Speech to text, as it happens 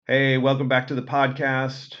Hey, welcome back to the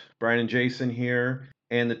podcast. Brian and Jason here.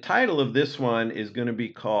 And the title of this one is going to be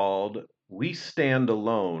called We Stand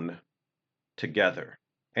Alone Together.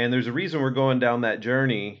 And there's a reason we're going down that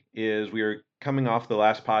journey is we are coming off the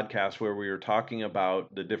last podcast where we were talking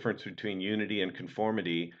about the difference between unity and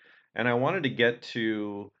conformity. And I wanted to get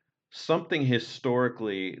to something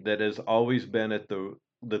historically that has always been at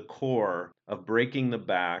the core of breaking the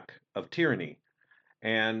back of tyranny.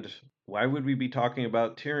 And why would we be talking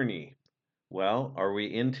about tyranny? Well, are we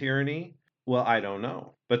in tyranny? Well, I don't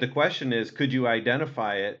know. But the question is, could you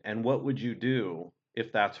identify it and what would you do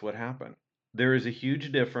if that's what happened? There is a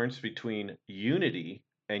huge difference between unity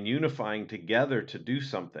and unifying together to do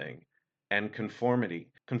something and conformity.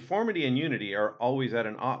 Conformity and unity are always at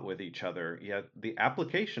an ought with each other, yet the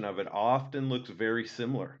application of it often looks very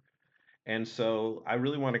similar. And so I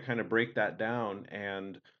really want to kind of break that down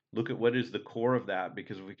and look at what is the core of that,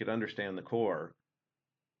 because if we could understand the core,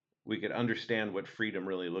 we could understand what freedom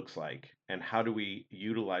really looks like and how do we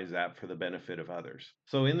utilize that for the benefit of others.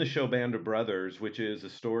 So in the show Band of Brothers, which is a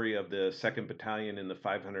story of the 2nd Battalion in the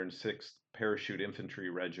 506th Parachute Infantry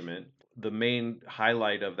Regiment, the main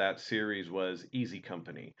highlight of that series was Easy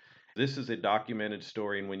Company. This is a documented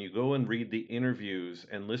story, and when you go and read the interviews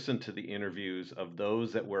and listen to the interviews of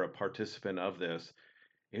those that were a participant of this,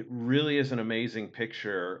 it really is an amazing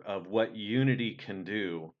picture of what unity can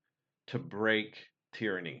do to break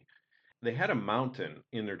tyranny. They had a mountain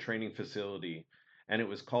in their training facility, and it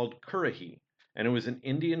was called Currahee, and it was an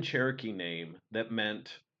Indian Cherokee name that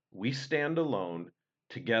meant we stand alone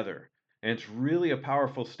together. And it's really a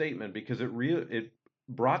powerful statement because it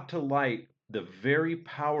brought to light the very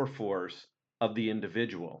power force of the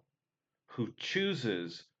individual who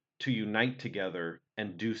chooses to unite together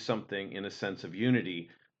and do something in a sense of unity,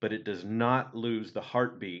 but it does not lose the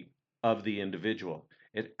heartbeat of the individual.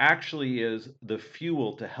 It actually is the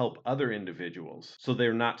fuel to help other individuals so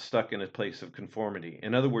they're not stuck in a place of conformity.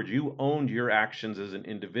 In other words, you owned your actions as an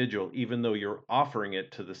individual, even though you're offering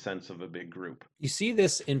it to the sense of a big group. You see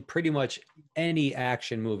this in pretty much any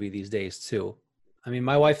action movie these days too. I mean,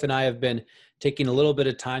 my wife and I have been taking a little bit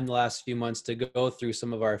of time the last few months to go through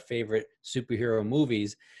some of our favorite superhero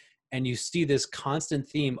movies, and you see this constant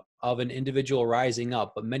theme of an individual rising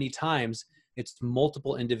up, but many times it's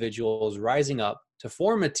multiple individuals rising up to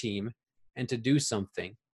form a team and to do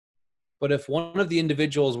something. But if one of the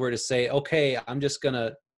individuals were to say, okay, I'm just going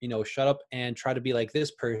to, shut up and try to be like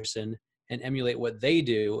this person and emulate what they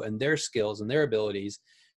do and their skills and their abilities,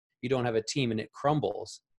 you don't have a team and it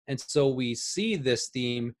crumbles. And so we see this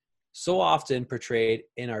theme so often portrayed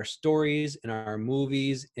in our stories, in our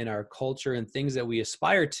movies, in our culture, and things that we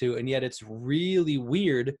aspire to. And yet it's really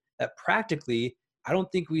weird that practically, I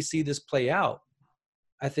don't think we see this play out.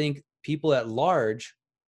 I think people at large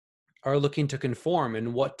are looking to conform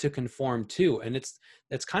and what to conform to. And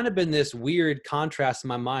it's kind of been this weird contrast in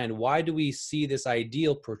my mind. Why do we see this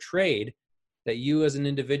ideal portrayed that you as an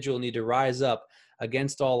individual need to rise up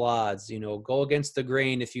against all odds, go against the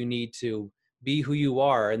grain if you need to, be who you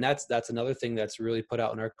are? And that's another thing that's really put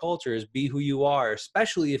out in our culture is be who you are,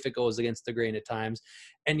 especially if it goes against the grain at times.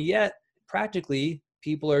 And yet practically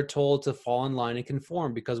people are told to fall in line and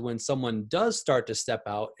conform, because when someone does start to step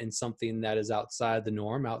out in something that is outside the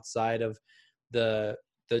norm, outside of the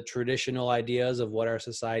the traditional ideas of what our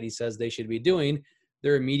society says they should be doing,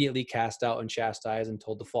 they're immediately cast out and chastised and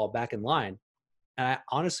told to fall back in line. And I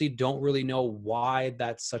honestly don't really know why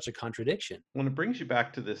that's such a contradiction. When it brings you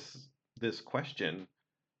back to this question,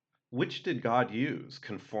 which did God use,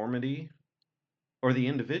 conformity or the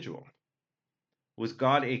individual? Was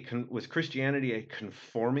Christianity a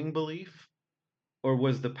conforming belief, or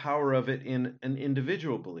was the power of it in an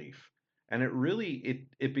individual belief? And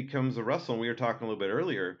it becomes a wrestle. And we were talking a little bit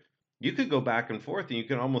earlier. You could go back and forth, and you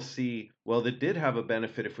can almost see, well, that did have a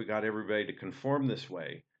benefit if we got everybody to conform this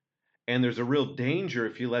way. And there's a real danger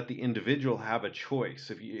if you let the individual have a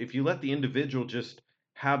choice. If you let the individual just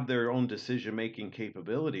have their own decision making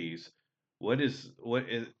capabilities,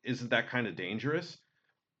 isn't that kind of dangerous?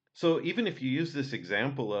 So even if you use this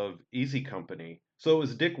example of Easy Company, so it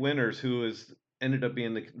was Dick Winters who ended up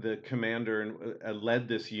being the commander and led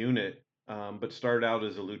this unit, but started out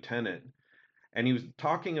as a lieutenant. And he was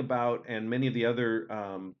talking about, and many of the other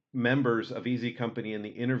members of Easy Company in the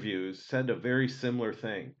interviews said a very similar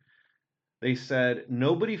thing. They said,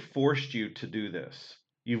 nobody forced you to do this.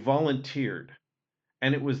 You volunteered.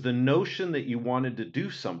 And it was the notion that you wanted to do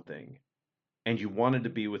something and you wanted to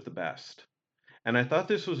be with the best. And I thought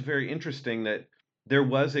this was very interesting that there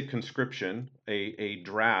was a conscription, a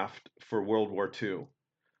draft for World War II.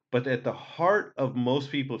 But at the heart of most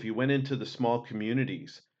people, if you went into the small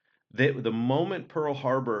communities, The moment Pearl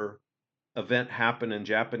Harbor event happened and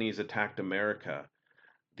Japanese attacked America,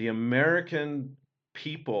 the American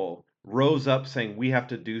people rose up saying, we have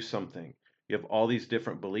to do something. You have all these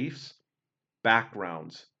different beliefs,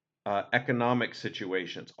 backgrounds, economic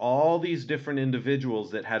situations, all these different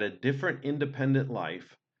individuals that had a different independent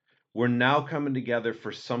life were now coming together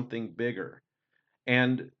for something bigger.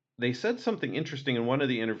 And they said something interesting in one of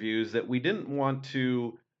the interviews that we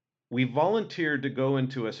volunteered to go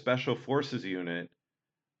into a special forces unit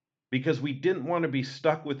because we didn't want to be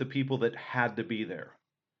stuck with the people that had to be there.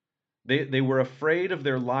 They were afraid of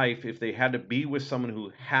their life if they had to be with someone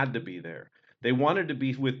who had to be there. They wanted to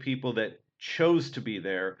be with people that chose to be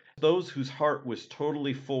there, those whose heart was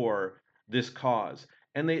totally for this cause.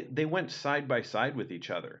 And they went side by side with each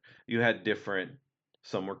other. You had different,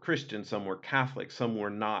 some were Christian, some were Catholic, some were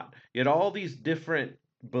not. You had all these different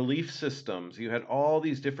belief systems, you had all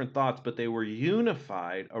these different thoughts, but they were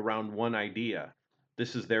unified around one idea.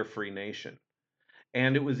 This is their free nation.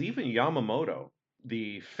 And it was even Yamamoto,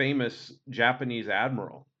 the famous Japanese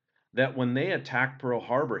admiral, that when they attacked Pearl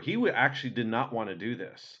Harbor, actually did not want to do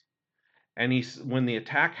this. And when the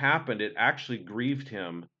attack happened, it actually grieved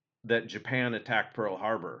him that Japan attacked Pearl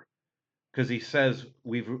Harbor because he says,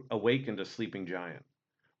 we've awakened a sleeping giant.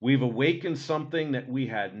 We've awakened something that we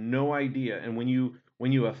had no idea. And when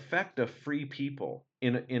you affect a free people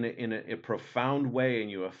in a profound way,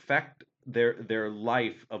 and you affect their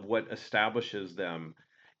life of what establishes them,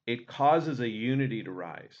 it causes a unity to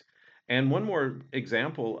rise. And one more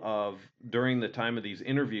example of during the time of these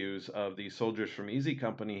interviews of these soldiers from Easy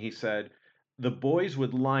Company, he said the boys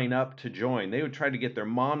would line up to join. They would try to get their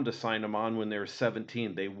mom to sign them on when they were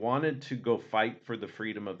 17. They wanted to go fight for the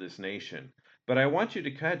freedom of this nation. But I want you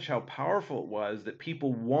to catch how powerful it was that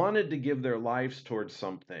people wanted to give their lives towards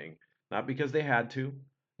something, not because they had to,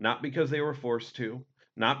 not because they were forced to,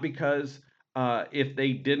 not because if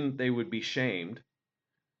they didn't, they would be shamed.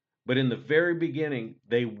 But in the very beginning,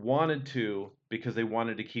 they wanted to because they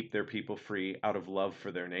wanted to keep their people free out of love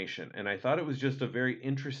for their nation. And I thought it was just a very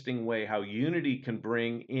interesting way how unity can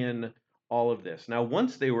bring in all of this. Now,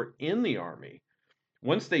 once they were in the army,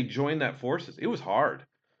 once they joined that forces, it was hard.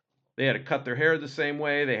 They had to cut their hair the same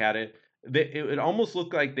way. It almost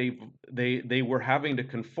looked like they were having to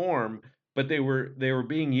conform, but they were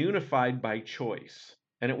being unified by choice.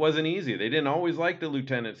 And it wasn't easy. They didn't always like the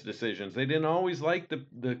lieutenant's decisions. They didn't always like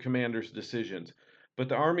the commander's decisions. But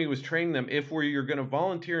the army was training them, if you're going to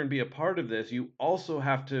volunteer and be a part of this, you also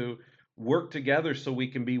have to work together so we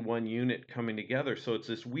can be one unit coming together. So it's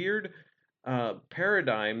this weird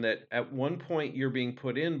paradigm that at one point you're being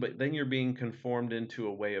put in, but then you're being conformed into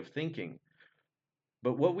a way of thinking.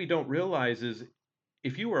 But what we don't realize is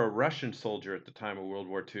if you were a Russian soldier at the time of World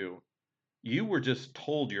War II, you were just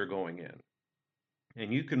told you're going in.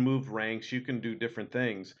 And you can move ranks, you can do different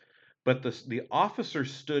things. But the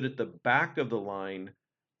officers stood at the back of the line,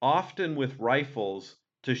 often with rifles,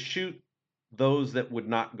 to shoot those that would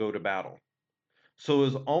not go to battle. So it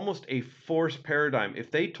was almost a forced paradigm. If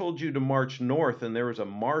they told you to march north and there was a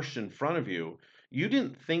marsh in front of you, you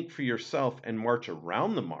didn't think for yourself and march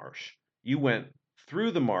around the marsh. You went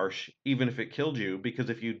through the marsh, even if it killed you, because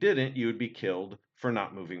if you didn't, you would be killed for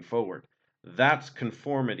not moving forward. That's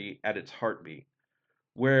conformity at its heartbeat,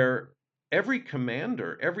 where every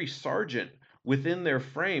commander, every sergeant within their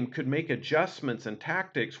frame could make adjustments and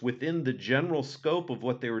tactics within the general scope of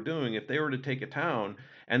what they were doing. If they were to take a town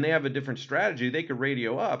and they have a different strategy, they could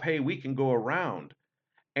radio up, hey, we can go around.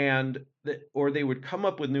 Or they would come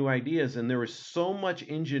up with new ideas, and there was so much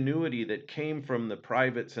ingenuity that came from the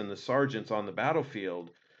privates and the sergeants on the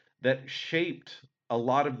battlefield that shaped a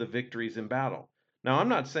lot of the victories in battle. Now, I'm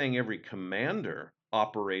not saying every commander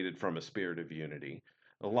operated from a spirit of unity.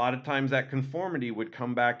 A lot of times that conformity would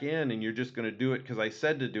come back in, and you're just going to do it because I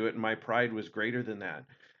said to do it, and my pride was greater than that.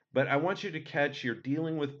 But I want you to catch,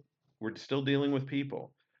 we're still dealing with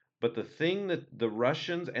people. But the thing that the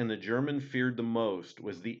Russians and the Germans feared the most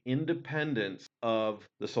was the independence of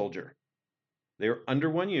the soldier. They were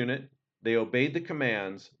under one unit, they obeyed the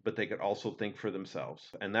commands, but they could also think for themselves.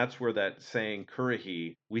 And that's where that saying,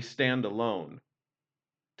 Currahee, we stand alone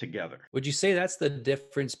together. Would you say that's the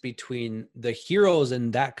difference between the heroes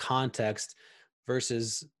in that context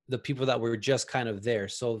versus the people that were just kind of there?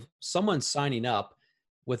 So someone signing up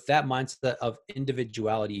with that mindset of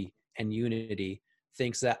individuality and unity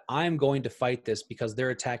thinks that I'm going to fight this because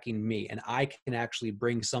they're attacking me and I can actually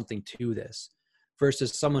bring something to this,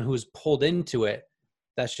 versus someone who's pulled into it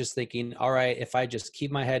that's just thinking, all right, if I just keep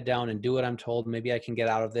my head down and do what I'm told, maybe I can get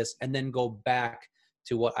out of this and then go back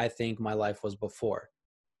to what I think my life was before.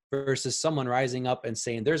 versus someone rising up and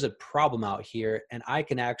saying, there's a problem out here, and I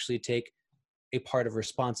can actually take a part of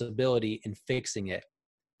responsibility in fixing it.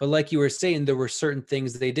 But like you were saying, there were certain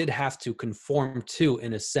things they did have to conform to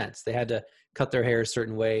in a sense. They had to cut their hair a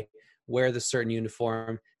certain way, wear the certain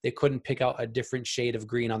uniform. They couldn't pick out a different shade of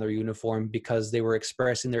green on their uniform because they were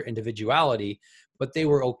expressing their individuality, but they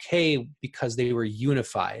were okay because they were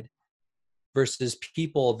unified versus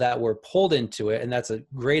people that were pulled into it. And that's a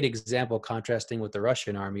great example contrasting with the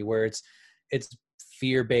Russian army, where it's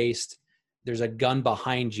fear-based. There's a gun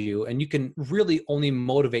behind you, and you can really only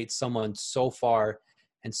motivate someone so far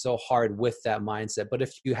and so hard with that mindset. But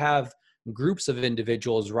if you have groups of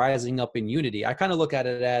individuals rising up in unity, I kind of look at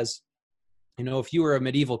it as, if you were a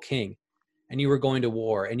medieval king and you were going to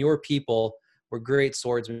war and your people were great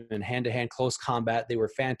swordsmen, hand-to-hand close combat, they were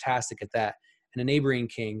fantastic at that. And a neighboring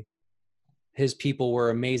king, his people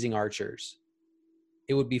were amazing archers.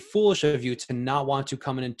 It would be foolish of you to not want to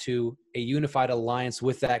come into a unified alliance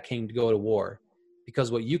with that king to go to war,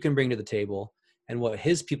 because what you can bring to the table and what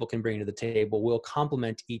his people can bring to the table will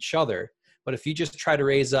complement each other. But if you just try to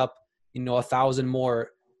raise up, 1,000 more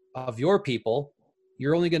of your people,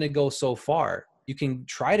 you're only going to go so far. You can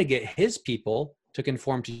try to get his people to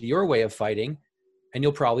conform to your way of fighting, and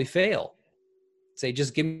you'll probably fail. Say,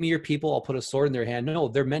 just give me your people, I'll put a sword in their hand. No,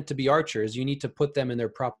 they're meant to be archers. You need to put them in their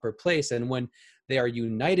proper place. And when they are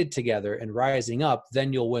united together and rising up,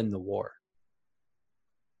 then you'll win the war.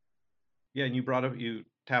 Yeah, and you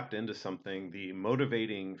tapped into something. The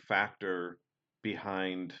motivating factor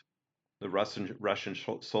behind the Russian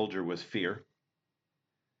soldier was fear.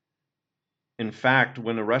 In fact,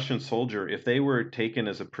 when a Russian soldier, if they were taken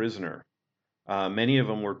as a prisoner, many of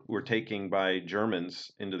them were taken by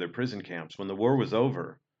Germans into their prison camps. When the war was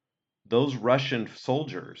over, those Russian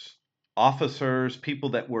soldiers, officers, people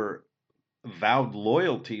that were vowed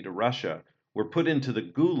loyalty to Russia, were put into the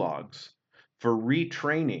gulags for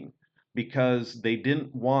retraining because they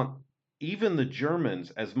didn't want even the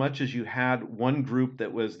Germans, as much as you had one group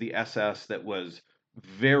that was the SS that was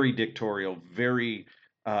very dictatorial, very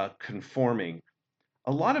conforming.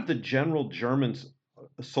 A lot of the general Germans,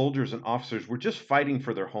 soldiers and officers, were just fighting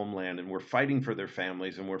for their homeland and were fighting for their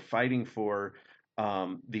families and were fighting for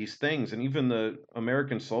these things. And even the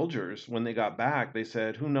American soldiers, when they got back, they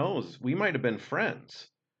said, "Who knows? We might have been friends."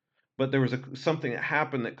 But there was something that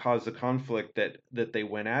happened that caused a conflict that they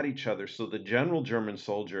went at each other. So the general German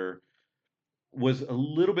soldier was a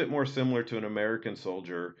little bit more similar to an American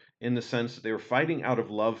soldier in the sense that they were fighting out of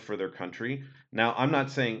love for their country. Now, I'm not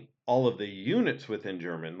saying all of the units within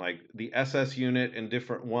German, like the SS unit and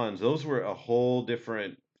different ones, those were a whole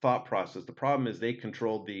different thought process. The problem is they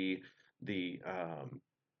controlled the the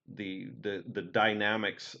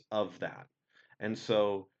dynamics of that. And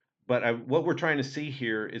so, but what we're trying to see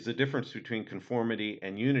here is the difference between conformity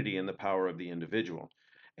and unity and the power of the individual.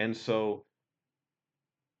 And so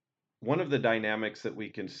one of the dynamics that we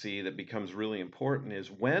can see that becomes really important is,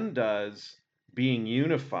 when does being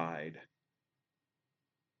unified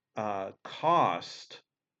cost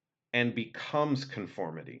and becomes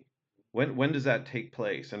conformity? When does that take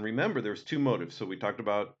place? And remember, there's two motives. So we talked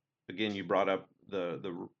about, again, you brought up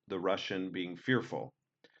the Russian being fearful.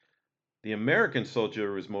 The American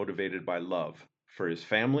soldier was motivated by love for his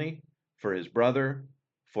family, for his brother,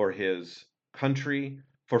 for his country,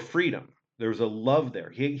 for freedom. There was a love there.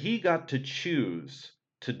 He got to choose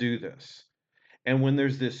to do this. And when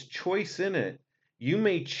there's this choice in it, you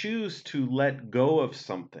may choose to let go of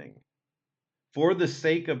something for the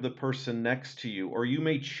sake of the person next to you, or you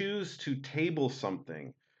may choose to table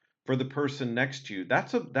something for the person next to you.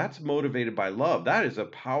 That's motivated by love. That is a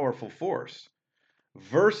powerful force.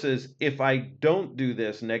 Versus, if I don't do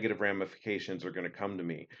this, negative ramifications are going to come to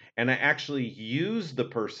me. And I actually use the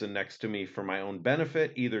person next to me for my own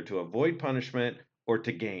benefit, either to avoid punishment or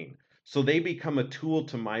to gain. So they become a tool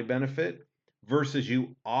to my benefit versus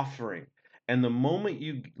you offering. And the moment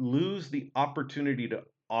you lose the opportunity to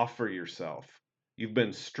offer yourself, you've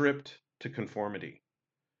been stripped to conformity.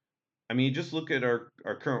 I mean, you just look at our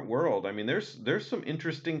current world. I mean, there's some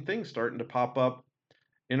interesting things starting to pop up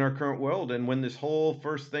in our current world. And when this whole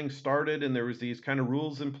first thing started and there was these kind of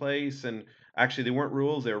rules in place, and actually they weren't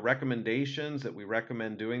rules, they were recommendations that we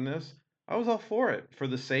recommend doing this, I was all for it for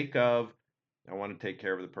the sake of, I want to take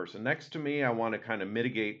care of the person next to me. I want to kind of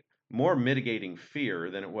mitigating fear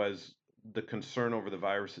than it was the concern over the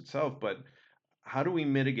virus itself. But how do we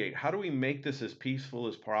mitigate? How do we make this as peaceful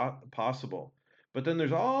as possible? But then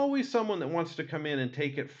there's always someone that wants to come in and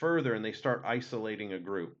take it further, and they start isolating a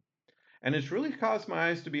group. And it's really caused my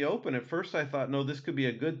eyes to be open. At first, I thought, no, this could be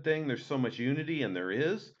a good thing. There's so much unity, and there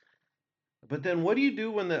is. But then what do you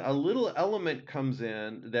do when a little element comes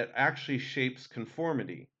in that actually shapes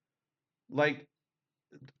conformity? Like,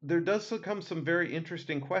 there does become some very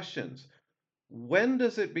interesting questions. When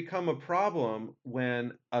does it become a problem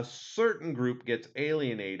when a certain group gets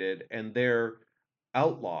alienated and they're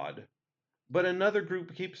outlawed, but another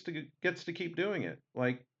group gets to keep doing it?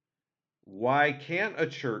 Like, why can't a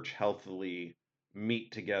church healthily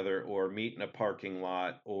meet together or meet in a parking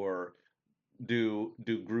lot or do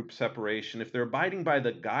group separation if they're abiding by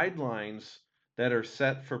the guidelines that are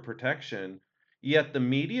set for protection, yet the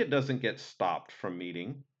media doesn't get stopped from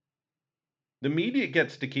meeting? The media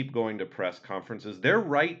gets to keep going to press conferences. Their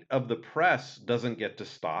right of the press doesn't get to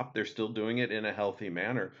stop. They're still doing it in a healthy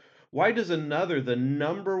manner. Why does the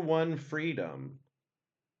number one freedom,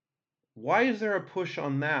 why is there a push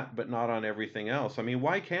on that but not on everything else? I mean,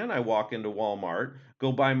 why can't I walk into Walmart,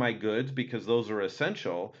 go buy my goods because those are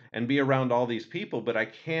essential, and be around all these people, but I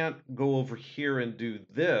can't go over here and do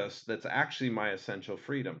this that's actually my essential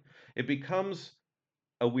freedom? It becomes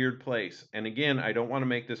a weird place. And again, I don't want to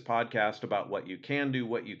make this podcast about what you can do,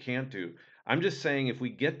 what you can't do. I'm just saying if we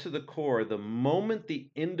get to the core, the moment the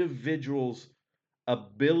individual's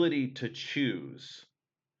ability to choose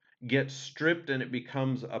gets stripped and it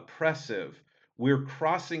becomes oppressive, we're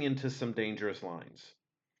crossing into some dangerous lines.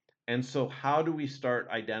 And so how do we start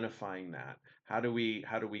identifying that? How do we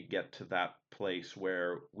get to that place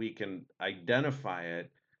where we can identify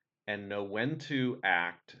it and know when to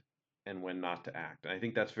act and when not to act? And I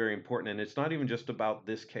think that's very important. And it's not even just about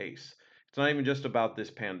this case. It's not even just about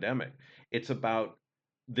this pandemic. It's about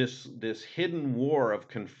this hidden war of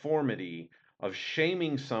conformity, of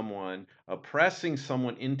shaming someone, oppressing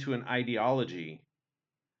someone into an ideology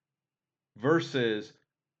versus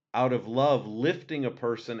out of love lifting a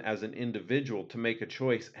person as an individual to make a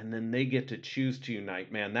choice and then they get to choose to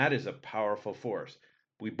unite. Man, that is a powerful force.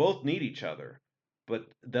 We both need each other, but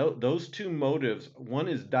those two motives, one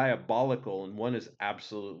is diabolical and one is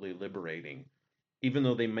absolutely liberating, even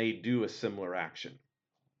though they may do a similar action.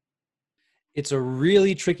 It's a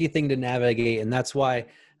really tricky thing to navigate, and that's why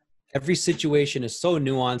every situation is so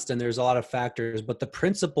nuanced and there's a lot of factors, but the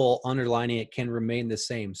principle underlining it can remain the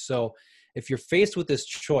same. So if you're faced with this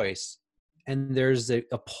choice and there's a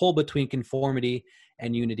pull between conformity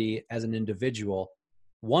and unity as an individual,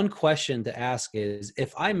 one question to ask is,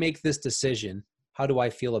 if I make this decision, how do I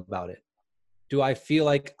feel about it? Do I feel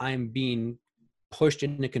like I'm being pushed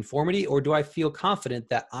into conformity, or do I feel confident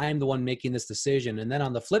that I'm the one making this decision? And then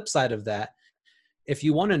on the flip side of that, if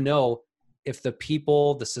you want to know if the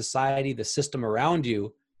people, the society, the system around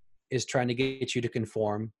you is trying to get you to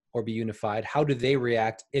conform or be unified, how do they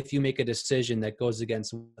react if you make a decision that goes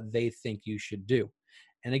against what they think you should do?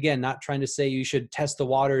 And again, not trying to say you should test the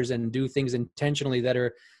waters and do things intentionally that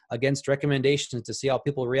are against recommendations to see how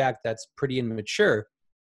people react. That's pretty immature,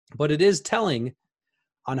 but it is telling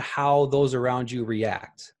on how those around you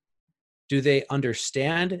react. Do they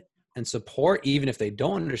understand and support? Even if they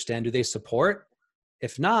don't understand, do they support?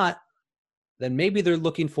 If not, then maybe they're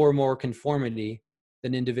looking for more conformity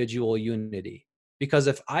than individual unity. Because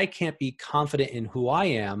if I can't be confident in who I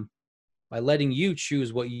am by letting you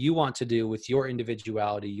choose what you want to do with your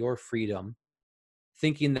individuality, your freedom,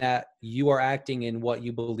 thinking that you are acting in what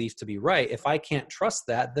you believe to be right, if I can't trust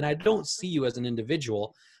that, then I don't see you as an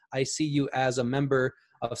individual. I see you as a member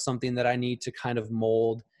of something that I need to kind of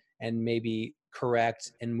mold and maybe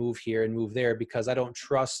correct and move here and move there, because I don't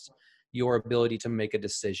trust your ability to make a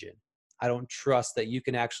decision. I don't trust that you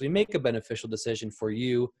can actually make a beneficial decision for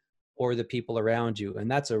you or the people around you. And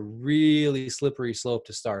that's a really slippery slope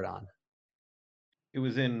to start on. It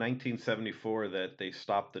was in 1974 that they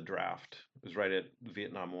stopped the draft. It was right at the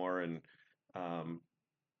Vietnam War, and um,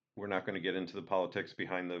 we're not going to get into the politics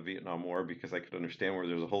behind the Vietnam War because I could understand where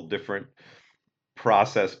there's a whole different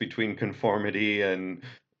process between conformity and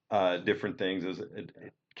different things.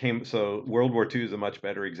 It came so World War II is a much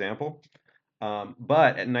better example.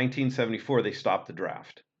 But in 1974 they stopped the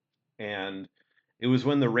draft, and it was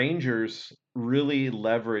when the Rangers really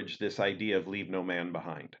leveraged this idea of leave no man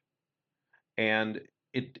behind. And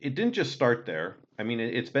it didn't just start there. I mean,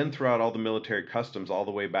 it's been throughout all the military customs all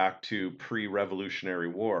the way back to pre-Revolutionary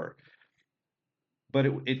War. But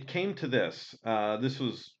it came to this. This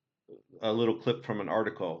was a little clip from an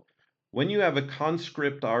article. When you have a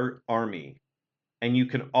conscript army and you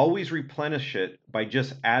can always replenish it by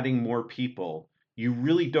just adding more people, you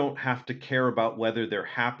really don't have to care about whether they're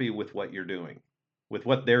happy with what you're doing, with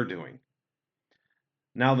what they're doing.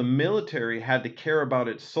 Now, the military had to care about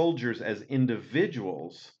its soldiers as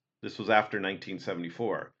individuals. This was after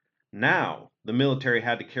 1974. Now, the military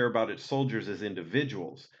had to care about its soldiers as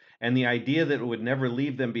individuals. And the idea that it would never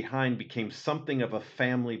leave them behind became something of a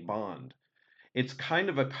family bond. It's kind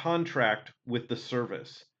of a contract with the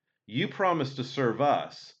service. You promise to serve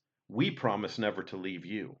us, we promise never to leave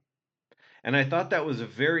you. And I thought that was a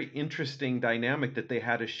very interesting dynamic that they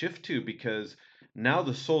had to shift to, because now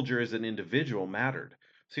the soldier as an individual mattered.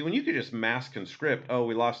 See, when you could just mass conscript, oh,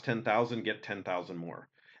 we lost 10,000, get 10,000 more.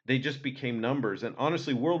 They just became numbers. And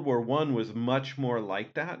honestly, World War I was much more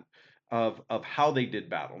like that, of how they did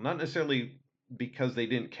battle. Not necessarily because they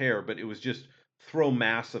didn't care, but it was just throw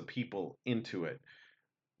mass of people into it.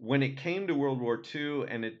 When it came to World War II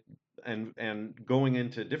and going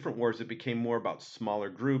into different wars, it became more about smaller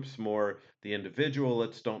groups, more the individual.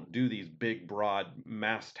 Let's don't do these big, broad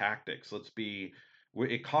mass tactics.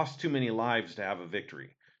 It costs too many lives to have a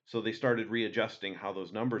victory. So they started readjusting how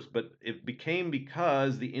those numbers, but it became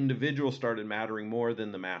because the individual started mattering more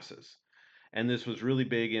than the masses. And this was really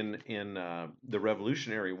big in the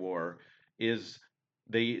Revolutionary War. Is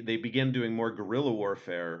they began doing more guerrilla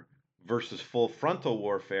warfare versus full frontal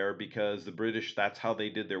warfare, because the British, that's how they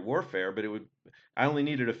did their warfare. But I only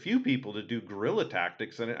needed a few people to do guerrilla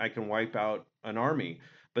tactics and I can wipe out an army.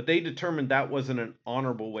 But they determined that wasn't an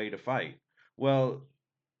honorable way to fight. Well,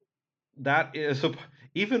 that is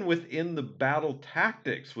even within the battle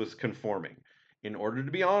tactics was conforming. In order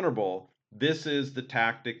to be honorable, this is the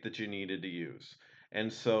tactic that you needed to use.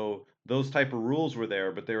 And so those type of rules were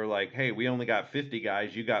there, but they were like, hey, we only got 50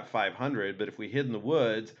 guys, you got 500, but if we hid in the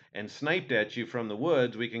woods and sniped at you from the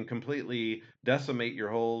woods, we can completely decimate your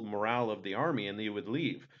whole morale of the army and you would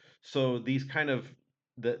leave. So these kind of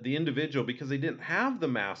the individual, because they didn't have the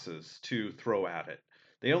masses to throw at it,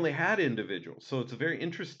 they only had individuals. So it's very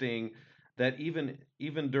interesting that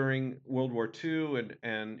even during World War II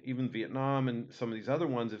and even Vietnam and some of these other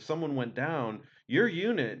ones, if someone went down, your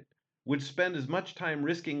unit would spend as much time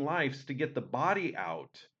risking lives to get the body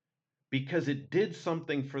out because it did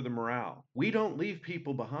something for the morale. We don't leave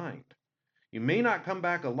people behind. You may not come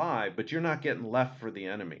back alive, but you're not getting left for the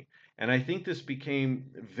enemy. And I think this became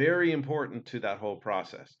very important to that whole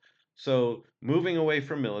process. So moving away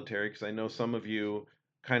from military, because I know some of you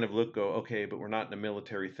kind of go, okay, but we're not in a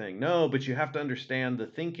military thing. No, but you have to understand the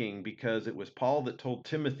thinking, because it was Paul that told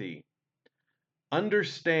Timothy,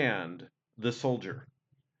 understand the soldier.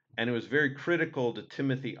 And it was very critical to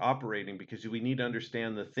Timothy operating, because we need to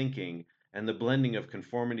understand the thinking and the blending of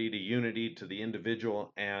conformity to unity to the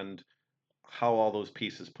individual and how all those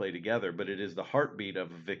pieces play together. But it is the heartbeat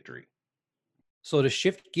of a victory. So to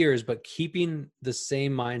shift gears, but keeping the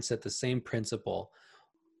same mindset, the same principle,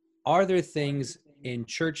 are there things in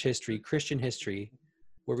church history, Christian history,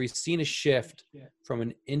 where we've seen a shift from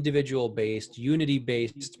an individual based, unity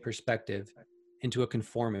based perspective into a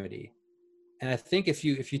conformity? And I think if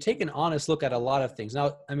you take an honest look at a lot of things,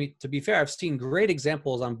 now, I mean, to be fair, I've seen great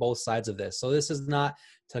examples on both sides of this. So this is not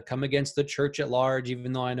to come against the church at large,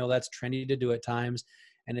 even though I know that's trendy to do at times.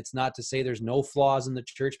 And it's not to say there's no flaws in the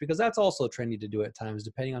church, because that's also trendy to do at times,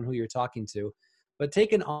 depending on who you're talking to. But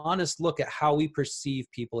take an honest look at how we perceive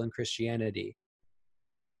people in Christianity.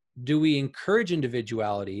 Do we encourage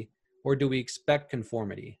individuality, or do we expect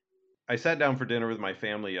conformity? I sat down for dinner with my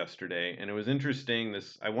family yesterday, and it was interesting.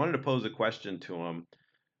 I wanted to pose a question to them,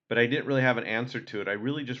 but I didn't really have an answer to it.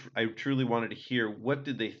 I truly wanted to hear what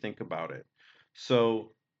did they think about it.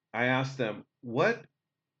 So I asked them, what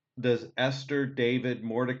does Esther, David,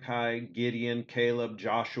 Mordecai, Gideon, Caleb,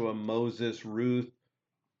 Joshua, Moses, Ruth,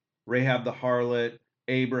 Rahab the harlot,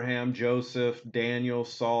 Abraham, Joseph, Daniel,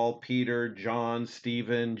 Saul, Peter, John,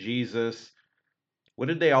 Stephen, Jesus, what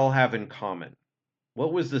did they all have in common?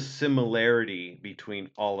 What was the similarity between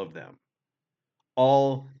all of them?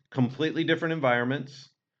 All completely different environments,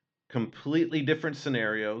 completely different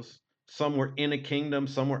scenarios. Some were in a kingdom,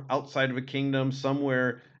 some were outside of a kingdom, some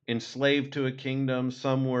were enslaved to a kingdom,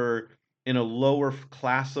 some were in a lower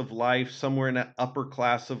class of life, some were in an upper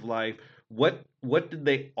class of life. What did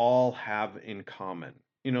they all have in common?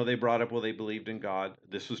 They brought up, well, they believed in God.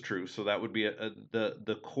 This was true. So that would be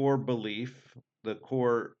the core belief, the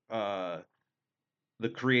core the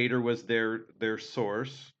creator was their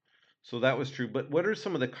source. So that was true. But what are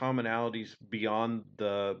some of the commonalities beyond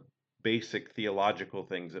the basic theological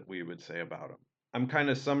things that we would say about them? I'm kind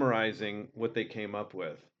of summarizing what they came up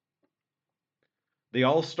with. They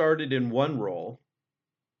all started in one role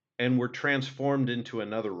and were transformed into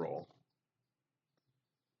another role.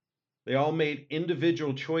 They all made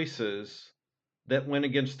individual choices that went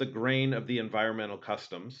against the grain of the environmental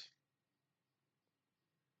customs.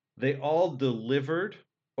 They all delivered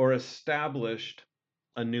or established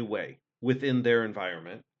a new way within their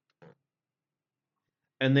environment.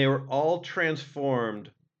 And they were all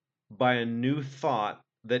transformed by a new thought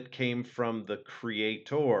that came from the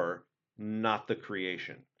creator, not the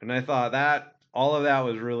creation. And I thought that all of that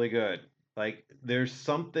was really good. Like there's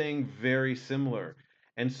something very similar.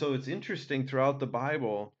 And so it's interesting throughout the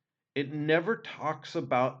Bible, it never talks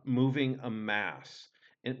about moving a mass.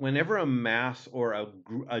 And whenever a mass or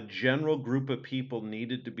a general group of people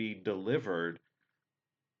needed to be delivered,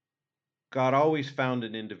 God always found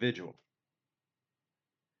an individual.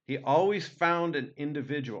 He always found an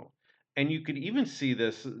individual. And you could even see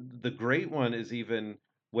this. The great one is even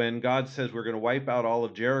when God says we're going to wipe out all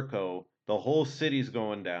of Jericho, the whole city's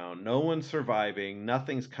going down, no one's surviving,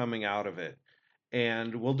 nothing's coming out of it.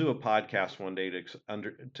 And we'll do a podcast one day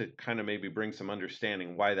to kind of maybe bring some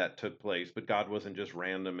understanding why that took place. But God wasn't just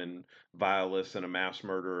random and vileless and a mass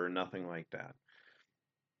murderer or nothing like that.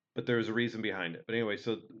 But there's a reason behind it. But anyway,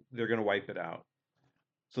 so they're going to wipe it out.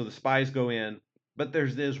 So the spies go in, but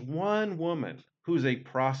there's this one woman who's a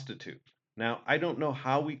prostitute. Now, I don't know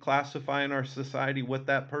how we classify in our society what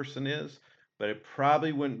that person is, but it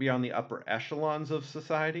probably wouldn't be on the upper echelons of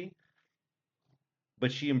society.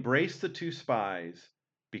 But she embraced the two spies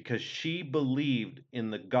because she believed in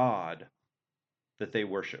the God that they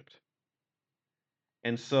worshiped.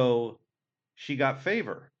 And so she got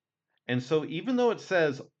favor. And so even though it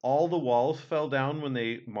says all the walls fell down when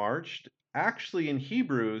they marched, actually in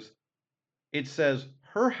Hebrews, it says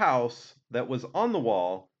her house that was on the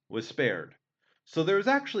wall was spared. So there was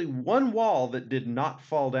actually one wall that did not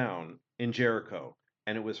fall down in Jericho,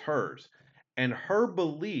 and it was hers. And her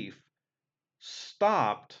belief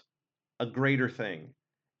stopped a greater thing.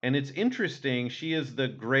 And it's interesting, she is the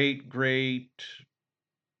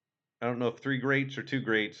I don't know if three greats or two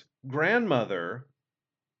greats, grandmother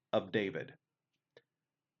of David,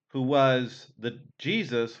 who was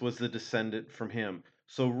Jesus was the descendant from him.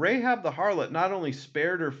 So Rahab the harlot not only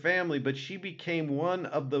spared her family, but she became one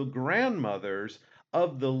of the grandmothers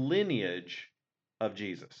of the lineage of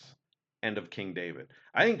Jesus and of King David.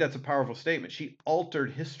 I think that's a powerful statement. She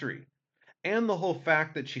altered history. And the whole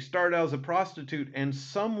fact that she started out as a prostitute and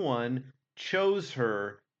someone chose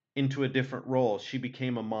her into a different role. She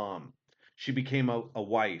became a mom. She became a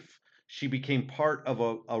wife. She became part of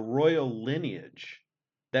a royal lineage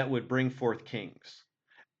that would bring forth kings.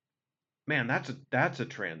 Man, that's a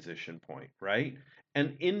transition point, right?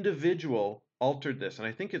 An individual altered this. And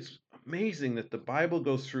I think it's amazing that the Bible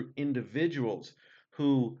goes through individuals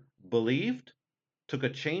who believed, took a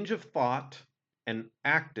change of thought, and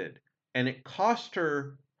acted. And it cost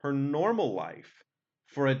her her normal life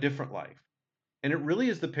for a different life. And it really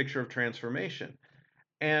is the picture of transformation.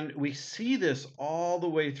 And we see this all the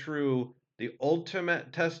way through the Old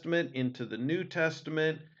Testament into the New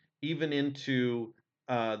Testament, even into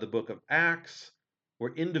the book of Acts,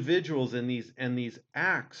 where individuals in these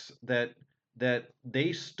acts that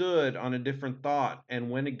they stood on a different thought and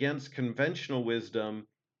went against conventional wisdom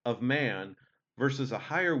of man versus a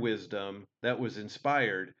higher wisdom that was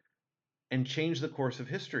inspired and changed the course of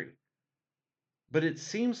history. But it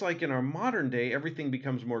seems like in our modern day, everything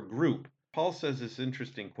becomes more group. Paul says this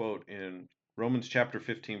interesting quote in Romans chapter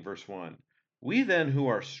 15, verse 1. We then who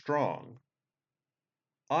are strong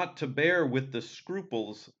ought to bear with the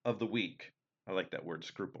scruples of the weak. I like that word,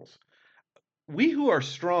 scruples. We who are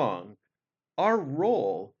strong, our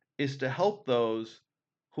role is to help those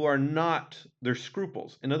who are not their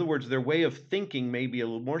scruples. In other words, their way of thinking may be a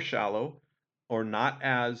little more shallow or not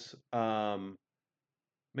as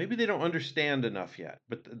maybe they don't understand enough yet,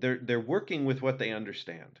 but they're working with what they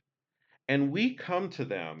understand. And we come to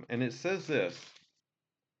them, and it says this: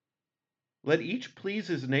 let each please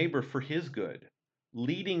his neighbor for his good,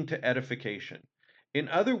 leading to edification. In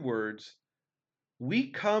other words,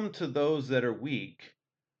 we come to those that are weak,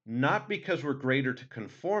 not because we're greater to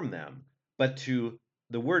conform them, but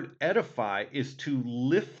the word edify is to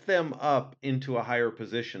lift them up into a higher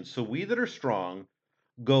position. So we that are strong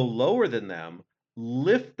go lower than them,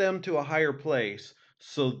 lift them to a higher place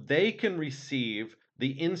so they can receive the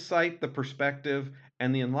insight, the perspective,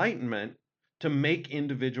 and the enlightenment to make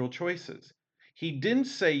individual choices. He didn't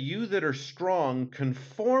say, you that are strong,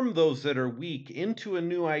 conform those that are weak into a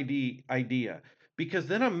new idea, because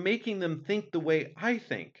then I'm making them think the way I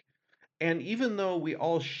think. And even though we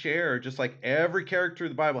all share, just like every character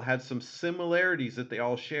of the Bible had some similarities that they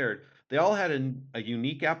all shared, they all had a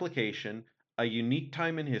unique application, a unique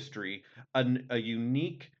time in history, a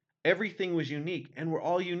unique, everything was unique. And we're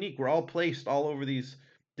all unique. We're all placed all over these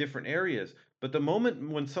different areas. But the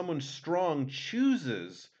moment when someone strong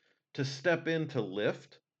chooses to step in to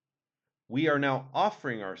lift, we are now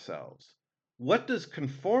offering ourselves. What does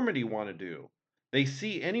conformity want to do? They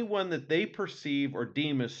see anyone that they perceive or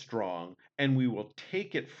deem as strong, and we will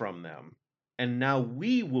take it from them and now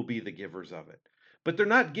we will be the givers of it. But they're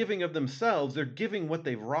not giving of themselves, they're giving what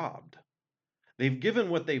they've robbed. They've given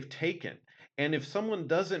what they've taken. And if someone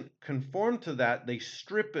doesn't conform to that, they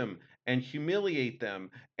strip him and humiliate them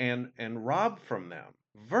and rob from them.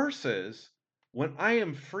 Versus when I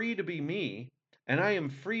am free to be me and I am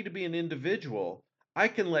free to be an individual, I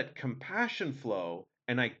can let compassion flow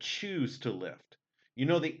and I choose to lift. You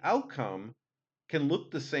know, the outcome can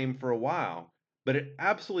look the same for a while, but it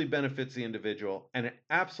absolutely benefits the individual and it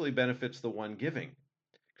absolutely benefits the one giving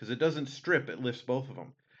because it doesn't strip, it lifts both of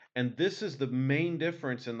them. And this is the main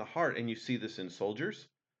difference in the heart. And you see this in soldiers,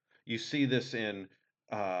 you see this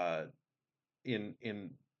uh,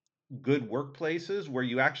 in good workplaces where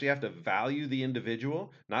you actually have to value the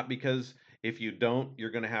individual, not because if you don't, you're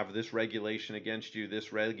going to have this regulation against you,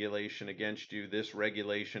 this regulation against you, this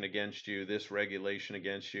regulation against you, this regulation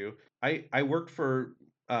against you. I worked for,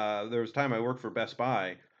 there was a time I worked for Best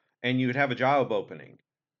Buy, and you would have a job opening.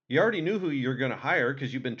 You already knew who you're going to hire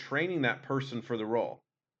because you've been training that person for the role.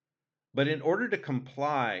 But in order to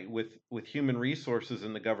comply with human resources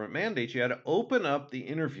and the government mandates, you had to open up the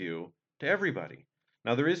interview to everybody.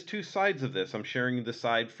 Now, there is two sides of this. I'm sharing the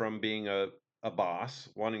side from being a boss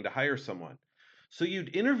wanting to hire someone. So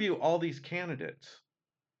you'd interview all these candidates,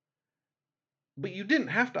 but you didn't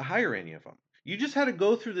have to hire any of them. You just had to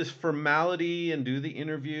go through this formality and do the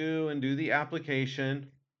interview and do the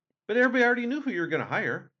application, but everybody already knew who you were going to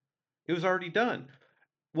hire. It was already done.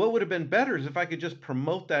 What would have been better is if I could just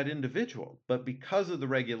promote that individual. But because of the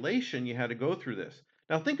regulation, you had to go through this.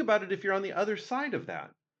 Now, think about it if you're on the other side of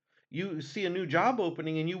that. You see a new job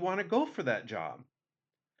opening and you want to go for that job.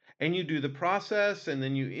 And you do the process and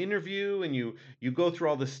then you interview and you go through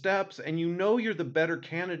all the steps and you know you're the better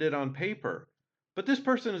candidate on paper. But this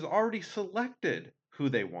person has already selected who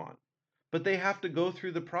they want. But they have to go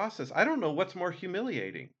through the process. I don't know what's more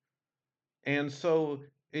humiliating. And so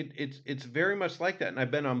it's very much like that. And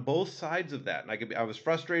I've been on both sides of that. And I was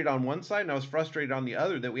frustrated on one side and I was frustrated on the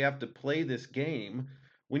other that we have to play this game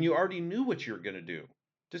when you already knew what you were going to do.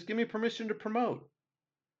 Just give me permission to promote.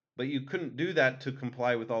 But you couldn't do that to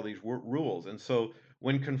comply with all these rules. And so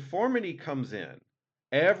when conformity comes in,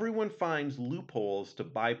 everyone finds loopholes to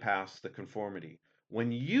bypass the conformity.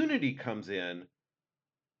 When unity comes in,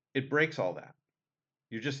 it breaks all that.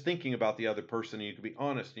 You're just thinking about the other person and you can be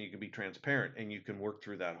honest and you can be transparent and you can work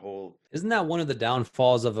through that whole. Isn't that one of the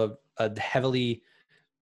downfalls of a heavily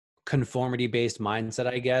conformity based mindset,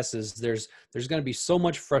 I guess, is there's going to be so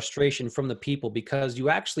much frustration from the people because you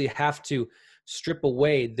actually have to strip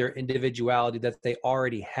away their individuality that they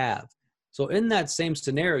already have. So in that same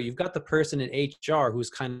scenario, you've got the person in HR who's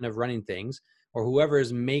kind of running things, or whoever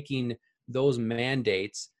is making those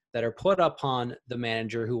mandates that are put upon the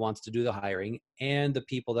manager who wants to do the hiring and the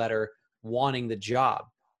people that are wanting the job.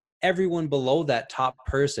 Everyone below that top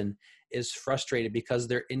person is frustrated because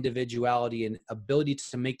their individuality and ability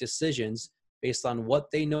to make decisions based on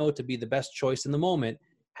what they know to be the best choice in the moment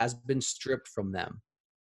has been stripped from them.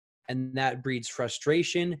 And that breeds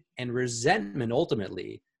frustration and resentment.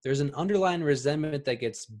 Ultimately, there's an underlying resentment that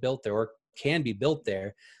gets built there or can be built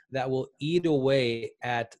there that will eat away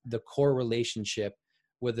at the core relationship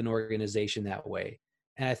with an organization that way.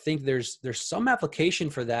 And I think there's some application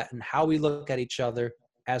for that in how we look at each other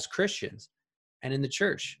as Christians and in the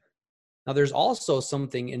church. Now, there's also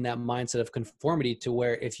something in that mindset of conformity to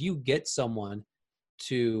where if you get someone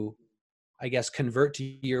to, I guess, convert to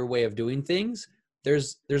your way of doing things,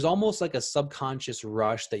 there's almost like a subconscious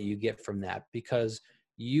rush that you get from that because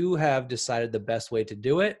you have decided the best way to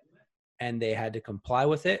do it and they had to comply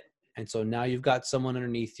with it. And so now you've got someone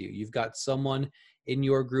underneath you. You've got someone in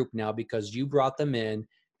your group now because you brought them in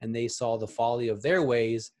and they saw the folly of their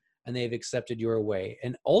ways and they've accepted your way.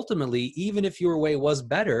 And ultimately, even if your way was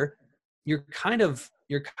better, you're kind of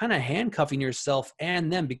handcuffing yourself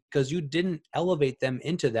and them because you didn't elevate them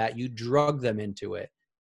into that. You drug them into it.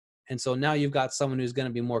 And so now you've got someone who's going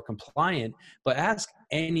to be more compliant. But ask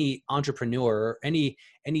any entrepreneur or any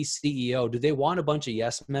CEO, do they want a bunch of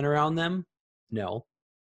yes men around them? No.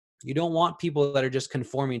 You don't want people that are just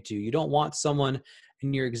conforming to you. You don't want someone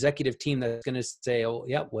in your executive team that's going to say, oh,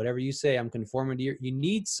 yeah, whatever you say, I'm conforming to you. You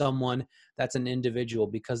need someone that's an individual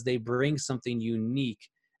because they bring something unique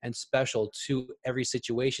and special to every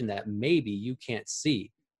situation that maybe you can't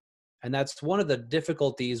see. And that's one of the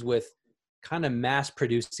difficulties with kind of mass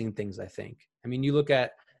producing things, I think. I mean, you look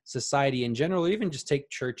at society in general, even just take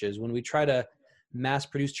churches. When we try to mass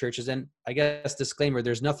produce churches, and I guess disclaimer,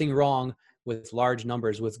 there's nothing wrong with large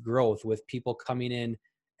numbers, with growth, with people coming in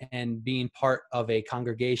and being part of a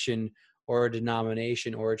congregation or a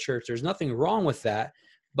denomination or a church. There's nothing wrong with that.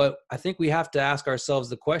 But I think we have to ask ourselves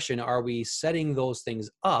the question, are we setting those things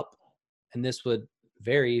up? And this would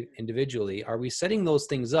vary individually. Are we setting those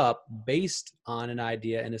things up based on an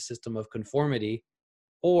idea and a system of conformity,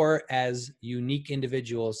 or as unique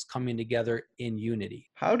individuals coming together in unity?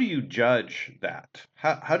 How do you judge that?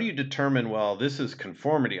 How do you determine, well, this is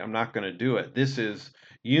conformity, I'm not going to do it. This is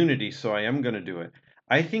unity, so I am going to do it.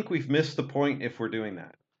 I think we've missed the point if we're doing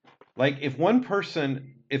that. Like if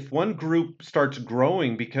one group starts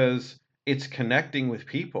growing because it's connecting with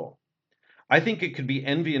people, I think it could be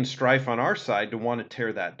envy and strife on our side to want to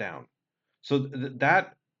tear that down. So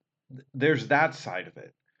that there's that side of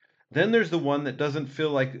it. Then there's the one that doesn't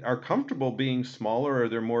feel like are comfortable being smaller or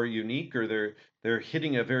they're more unique or they're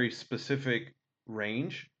hitting a very specific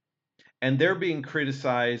range and they're being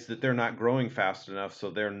criticized that they're not growing fast enough, so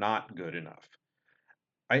they're not good enough.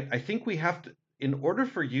 I think we have to, in order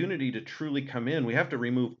for unity to truly come in, we have to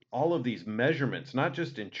remove all of these measurements, not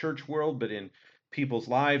just in church world, but in people's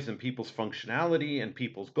lives and people's functionality and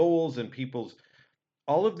people's goals and people's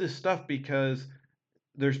all of this stuff because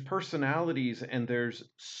there's personalities and there's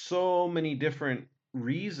so many different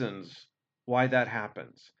reasons why that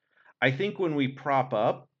happens. I think when we prop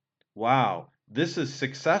up, wow, this is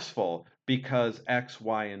successful because X,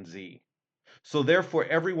 Y, and Z. So therefore,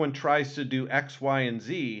 everyone tries to do X, Y, and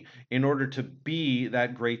Z in order to be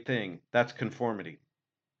that great thing. That's conformity.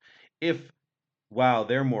 If, wow,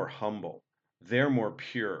 they're more humble, they're more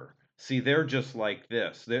pure. See, they're just like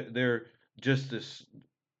this. They're just this,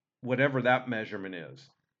 whatever that measurement is.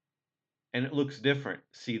 And it looks different.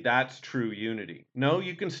 See, that's true unity. No,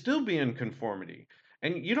 you can still be in conformity.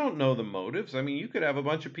 And you don't know the motives. I mean, you could have a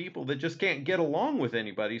bunch of people that just can't get along with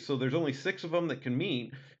anybody, so there's only 6 of them that can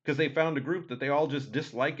meet because they found a group that they all just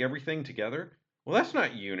dislike everything together. Well, that's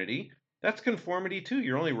not unity. That's conformity too.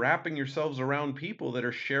 You're only wrapping yourselves around people that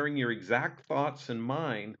are sharing your exact thoughts and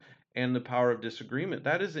mind and the power of disagreement.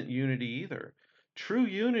 That isn't unity either. True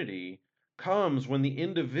unity comes when the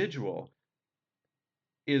individual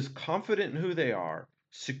is confident in who they are,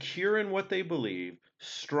 secure in what they believe,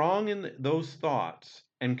 strong in those thoughts,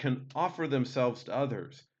 and can offer themselves to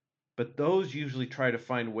others. But those usually try to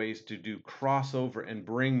find ways to do crossover and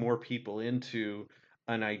bring more people into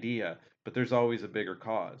an idea. But there's always a bigger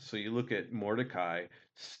cause. So you look at Mordecai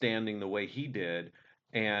standing the way he did,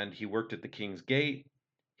 and he worked at the king's gate.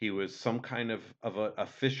 He was some kind of a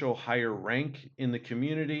official higher rank in the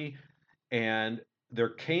community, and there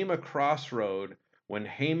came a crossroad when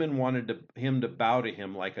Haman wanted him to bow to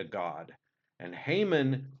him like a god. And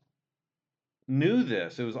Haman knew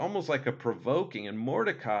this. It was almost like a provoking, and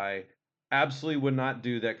Mordecai absolutely would not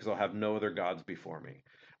do that because I'll have no other gods before me.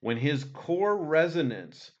 When his core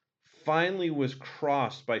resonance finally was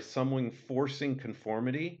crossed by someone forcing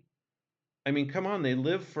conformity, I mean, come on, they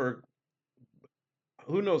lived for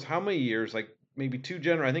who knows how many years, like maybe 2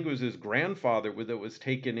 generations. I think it was his grandfather that was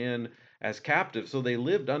taken in as captive. So they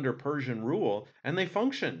lived under Persian rule and they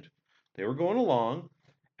functioned. They were going along,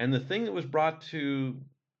 and the thing that was brought to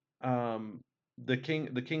the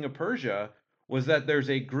king of Persia, was that there's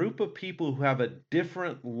a group of people who have a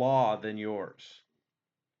different law than yours,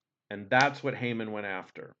 and that's what Haman went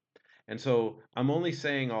after. And so I'm only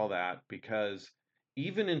saying all that because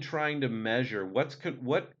even in trying to measure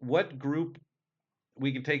what group,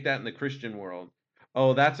 we can take that in the Christian world.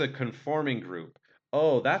 Oh, that's a conforming group.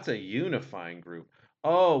 Oh, that's a unifying group.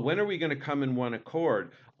 Oh, when are we going to come in one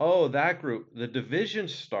accord? Oh, that group. The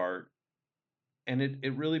divisions start, and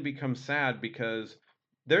it really becomes sad because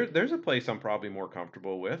there's a place I'm probably more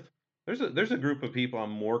comfortable with. There's a group of people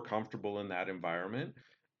I'm more comfortable in that environment,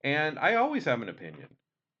 and I always have an opinion.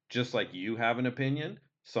 Just like you have an opinion,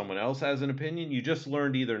 someone else has an opinion. You just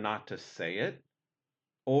learned either not to say it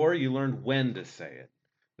or you learned when to say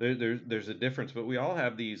it. There's a difference, but we all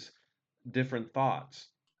have these different thoughts.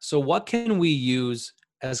 So what can we use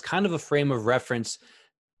as kind of a frame of reference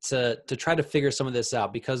to try to figure some of this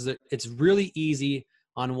out? Because it's really easy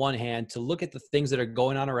on one hand to look at the things that are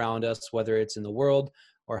going on around us, whether it's in the world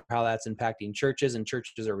or how that's impacting churches, and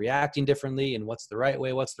churches are reacting differently, and what's the right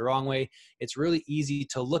way, what's the wrong way. It's really easy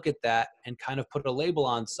to look at that and kind of put a label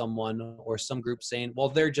on someone or some group saying, well,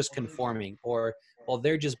 they're just conforming, or well,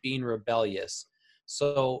 they're just being rebellious.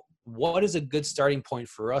 So what is a good starting point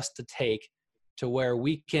for us to take to where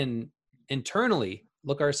we can internally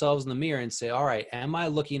look ourselves in the mirror and say, all right, am I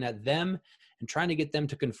looking at them and trying to get them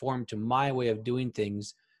to conform to my way of doing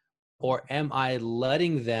things? Or am I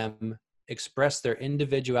letting them express their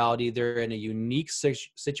individuality? They're in a unique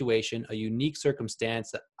situation, a unique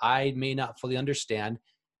circumstance that I may not fully understand,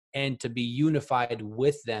 and to be unified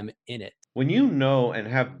with them in it. When you know and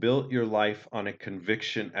have built your life on a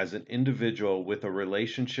conviction as an individual with a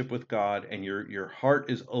relationship with God and your heart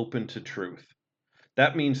is open to truth,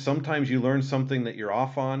 that means sometimes you learn something that you're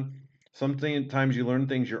off on, sometimes you learn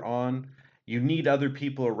things you're on. You need other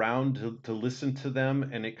people around to listen to them,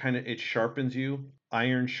 and it sharpens you.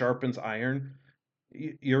 Iron sharpens iron.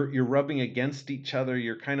 You're rubbing against each other.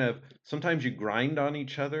 You're kind of sometimes you grind on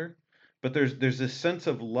each other, but there's this sense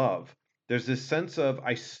of love. There's this sense of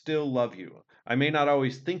I still love you. I may not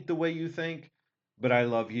always think the way you think, but I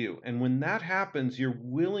love you. And when that happens, you're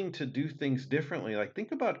willing to do things differently. Like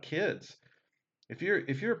think about kids. If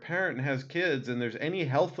you're a parent and has kids and there's any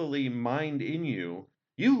healthily mind in you,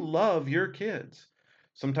 you love your kids.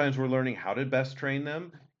 Sometimes we're learning how to best train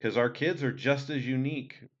them because our kids are just as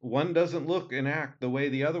unique. One doesn't look and act the way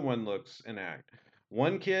the other one looks and act.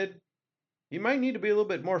 One kid, you might need to be a little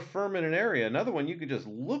bit more firm in an area. Another one you could just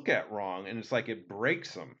look at wrong and it's like it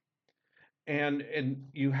breaks them. And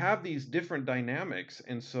you have these different dynamics.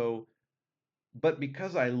 And so, but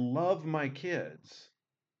because I love my kids,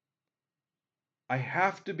 I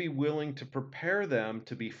have to be willing to prepare them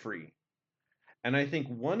to be free. And I think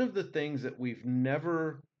one of the things that we've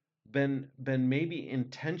never been maybe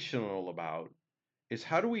intentional about is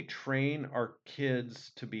how do we train our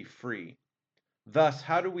kids to be free? Thus,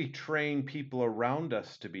 how do we train people around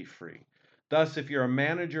us to be free? Thus, if you're a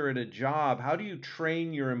manager at a job, how do you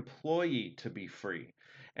train your employee to be free?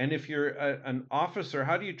 And if you're an officer,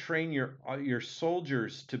 how do you train your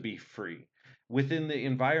soldiers to be free within the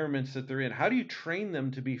environments that they're in? How do you train them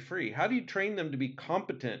to be free? How do you train them to be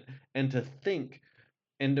competent and to think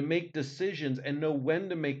and to make decisions and know when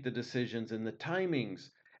to make the decisions and the timings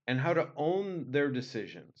and how to own their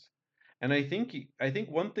decisions? And I think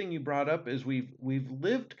one thing you brought up is we've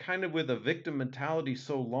lived kind of with a victim mentality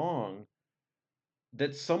so long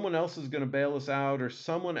that someone else is going to bail us out or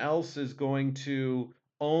someone else is going to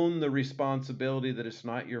own the responsibility that it's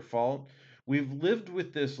not your fault. We've lived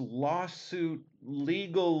with this lawsuit,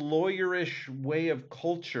 legal, lawyerish way of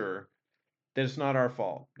culture that it's not our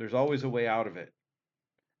fault. There's always a way out of it.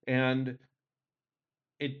 And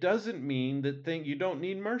it doesn't mean that you don't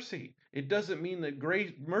need mercy. It doesn't mean that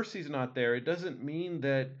grace mercy's not there. It doesn't mean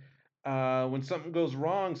that when something goes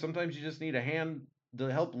wrong, sometimes you just need a hand to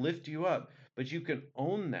help lift you up. But you can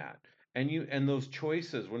own that, and those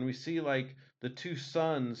choices. When we see like the two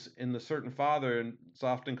sons in the certain father, and it's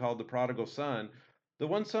often called the prodigal son, the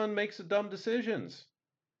one son makes the dumb decisions,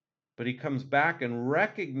 but he comes back and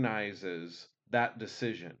recognizes that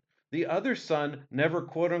decision. The other son never,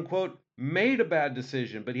 quote unquote, made a bad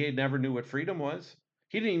decision, but he never knew what freedom was.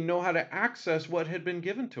 He didn't even know how to access what had been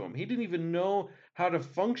given to him. He didn't even know how to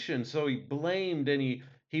function, so he blamed and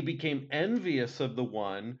he became envious of the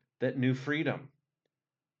one that knew freedom.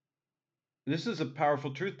 This is a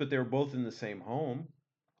powerful truth, but they were both in the same home.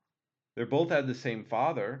 They both had the same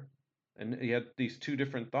father, and he had these two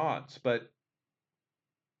different thoughts, but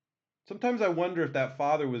sometimes I wonder if that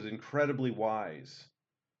father was incredibly wise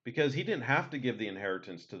because he didn't have to give the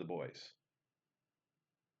inheritance to the boys,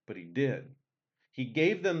 but he did. He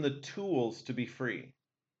gave them the tools to be free,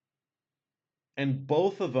 and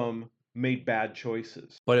both of them made bad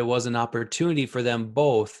choices. But it was an opportunity for them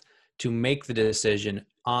both to make the decision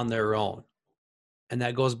on their own. And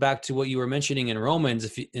that goes back to what you were mentioning in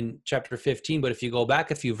Romans in chapter 15. But if you go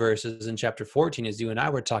back a few verses in chapter 14, as you and I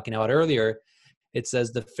were talking about earlier, it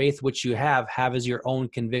says, the faith which you have as your own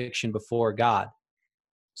conviction before God.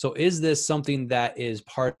 So is this something that is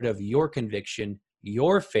part of your conviction,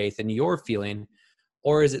 your faith, and your feeling,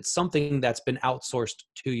 or is it something that's been outsourced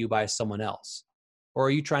to you by someone else? Or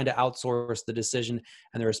are you trying to outsource the decision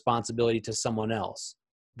and the responsibility to someone else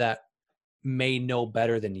that may know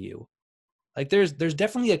better than you? Like there's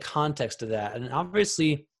definitely a context to that. And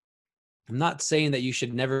obviously, I'm not saying that you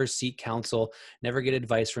should never seek counsel, never get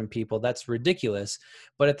advice from people. That's ridiculous.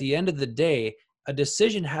 But at the end of the day, a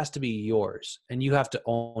decision has to be yours and you have to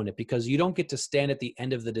own it, because you don't get to stand at the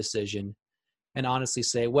end of the decision and honestly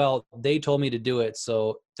say, well, they told me to do it,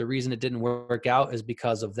 so the reason it didn't work out is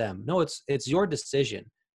because of them. No, it's your decision.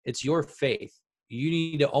 It's your faith. You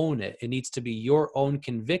need to own it. It needs to be your own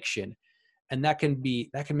conviction. And that can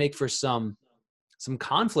make for some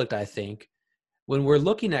conflict, I think, when we're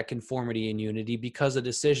looking at conformity and unity, because a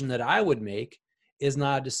decision that I would make is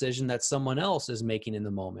not a decision that someone else is making in the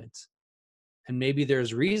moment. And maybe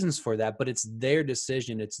there's reasons for that, but it's their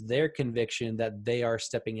decision. It's their conviction that they are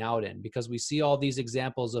stepping out in, because we see all these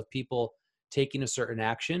examples of people taking a certain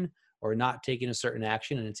action or not taking a certain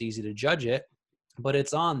action, and it's easy to judge it, but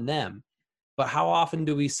it's on them. But how often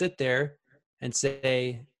do we sit there and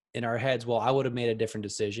say in our heads, well, I would have made a different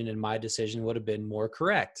decision and my decision would have been more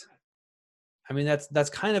correct? I mean, that's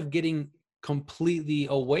kind of getting completely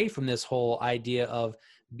away from this whole idea of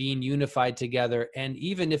being unified together. And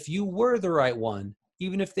even if you were the right one,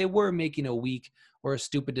 even if they were making a weak or a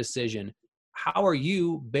stupid decision, how are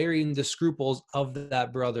you bearing the scruples of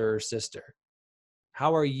that brother or sister?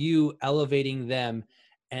 How are you elevating them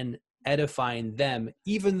and edifying them,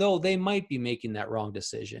 even though they might be making that wrong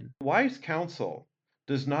decision? Wise counsel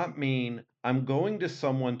does not mean I'm going to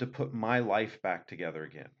someone to put my life back together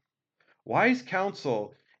again. Wise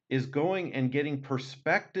counsel is going and getting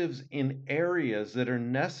perspectives in areas that are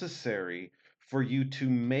necessary for you to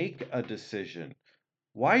make a decision.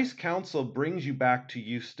 Wise counsel brings you back to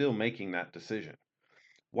you still making that decision.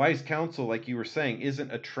 Wise counsel, like you were saying,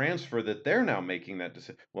 isn't a transfer that they're now making that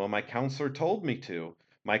decision. Well, my counselor told me to.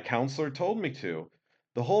 My counselor told me to.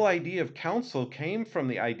 The whole idea of counsel came from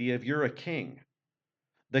the idea of you're a king.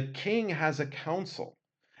 The king has a council,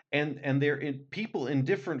 and they're in people in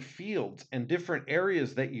different fields and different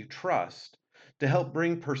areas that you trust to help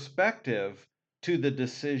bring perspective to the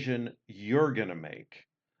decision you're going to make.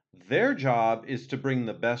 Their job is to bring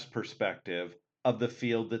the best perspective of the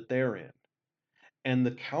field that they're in. And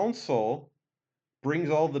the council brings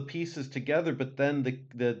all the pieces together, but then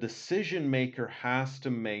the decision maker has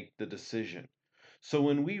to make the decision. So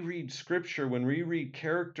when we read scripture, when we read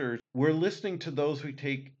characters, we're listening to those we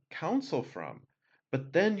take counsel from.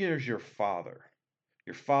 But then there's your father.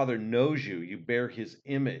 Your father knows you, you bear his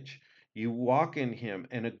image, you walk in him,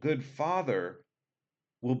 and a good father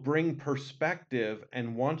will bring perspective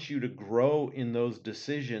and wants you to grow in those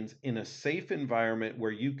decisions in a safe environment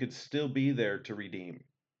where you could still be there to redeem.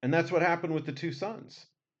 And that's what happened with the two sons.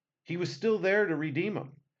 He was still there to redeem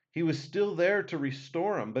them. He was still there to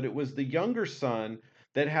restore them, but it was the younger son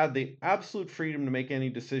that had the absolute freedom to make any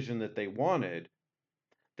decision that they wanted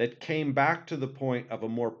that came back to the point of a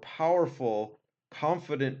more powerful,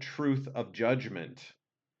 confident truth of judgment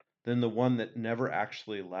than the one that never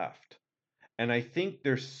actually left. And I think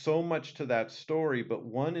there's so much to that story, but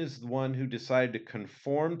one is the one who decided to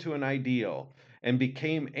conform to an ideal and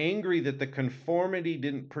became angry that the conformity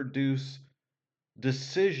didn't produce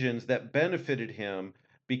decisions that benefited him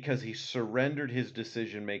because he surrendered his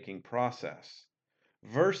decision making process,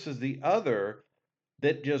 versus the other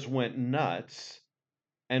that just went nuts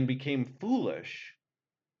and became foolish,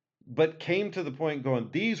 but came to the point going,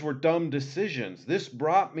 these were dumb decisions. This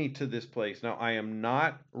brought me to this place. Now, I am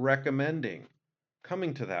not recommending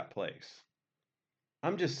coming to that place.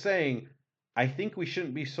 I'm just saying, I think we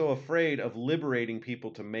shouldn't be so afraid of liberating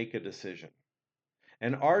people to make a decision.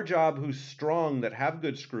 And our job, who's strong, that have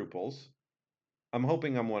good scruples, I'm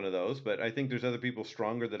hoping I'm one of those, but I think there's other people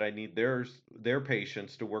stronger that I need their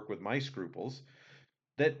patience to work with my scruples,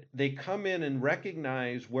 that they come in and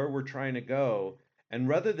recognize where we're trying to go, and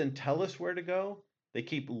rather than tell us where to go, they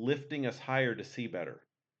keep lifting us higher to see better.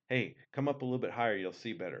 Hey, come up a little bit higher, you'll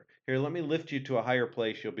see better. Here, let me lift you to a higher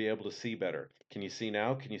place, you'll be able to see better. Can you see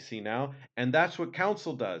now? Can you see now? And that's what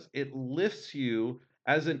counsel does. It lifts you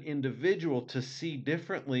as an individual to see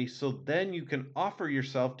differently, so then you can offer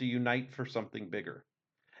yourself to unite for something bigger.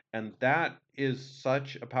 And that is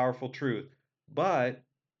such a powerful truth. But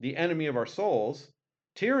the enemy of our souls,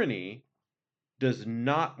 tyranny, does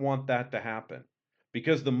not want that to happen.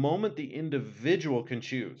 Because the moment the individual can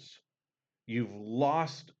choose, you've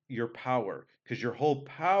lost your power. Because your whole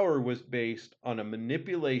power was based on a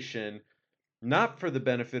manipulation, not for the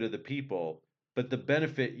benefit of the people, but the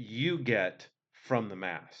benefit you get from the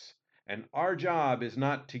mass. And our job is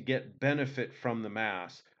not to get benefit from the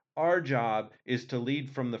mass. Our job is to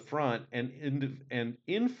lead from the front and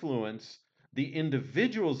influence the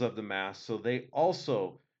individuals of the mass so they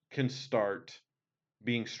also can start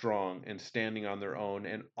being strong and standing on their own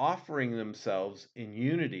and offering themselves in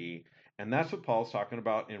unity. And that's what Paul's talking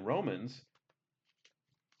about in Romans.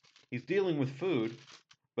 He's dealing with food,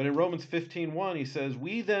 but in Romans 15:1 he says,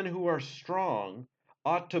 "We then who are strong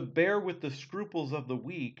ought to bear with the scruples of the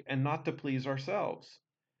weak and not to please ourselves.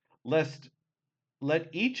 Lest let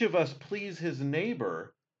each of us please his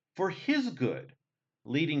neighbor for his good,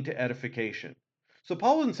 leading to edification." So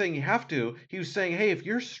Paul wasn't saying you have to. He was saying, hey, if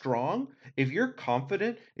you're strong, if you're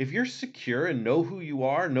confident, if you're secure and know who you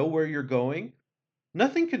are, know where you're going,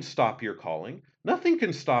 nothing can stop your calling. Nothing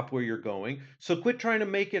can stop where you're going. So quit trying to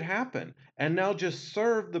make it happen. And now just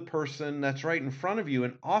serve the person that's right in front of you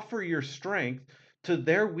and offer your strength to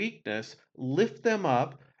their weakness, lift them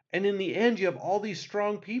up. And in the end, you have all these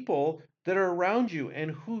strong people that are around you,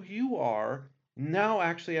 and who you are now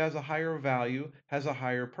actually has a higher value, has a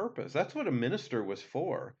higher purpose. That's what a minister was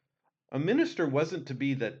for. A minister wasn't to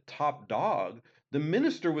be the top dog. The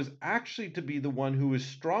minister was actually to be the one who was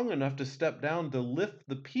strong enough to step down to lift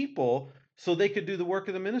the people so they could do the work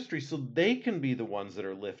of the ministry, so they can be the ones that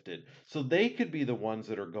are lifted, so they could be the ones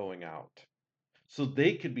that are going out, so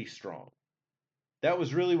they could be strong. That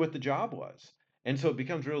was really what the job was. And so it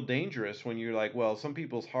becomes real dangerous when you're like, well, some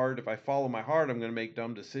people's heart, if I follow my heart, I'm going to make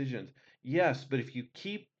dumb decisions. Yes, but if you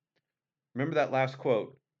keep, remember that last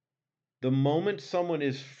quote, the moment someone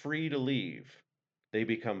is free to leave, they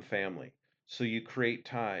become family. So you create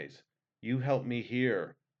ties. You help me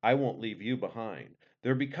here. I won't leave you behind.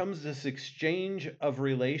 There becomes this exchange of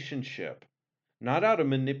relationship, not out of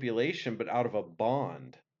manipulation, but out of a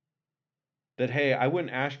bond that, hey, I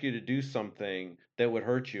wouldn't ask you to do something that would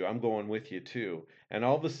hurt you. I'm going with you too. And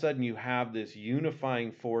all of a sudden, you have this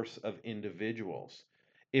unifying force of individuals.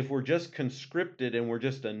 If we're just conscripted and we're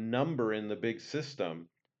just a number in the big system,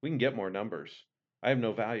 we can get more numbers. I have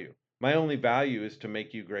no value. My only value is to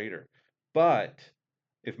make you greater. But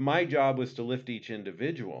if my job was to lift each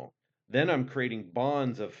individual, then I'm creating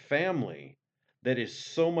bonds of family that is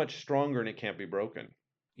so much stronger and it can't be broken.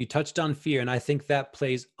 You touched on fear, and I think that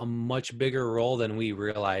plays a much bigger role than we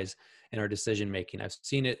realize in our decision making. I've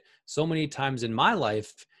seen it so many times in my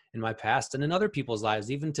life, in my past, and in other people's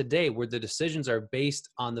lives, even today, where the decisions are based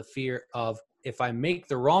on the fear of, if I make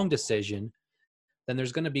the wrong decision, then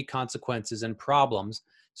there's going to be consequences and problems.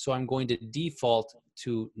 So I'm going to default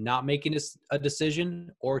to not making a decision,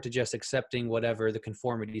 or to just accepting whatever the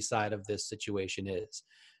conformity side of this situation is.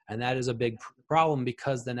 And that is a big problem,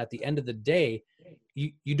 because then at the end of the day,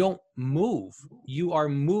 you don't move. You are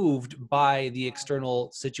moved by the external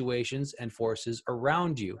situations and forces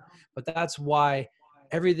around you. But that's why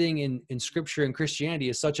everything in scripture and Christianity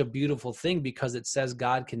is such a beautiful thing, because it says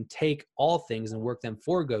God can take all things and work them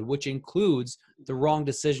for good, which includes the wrong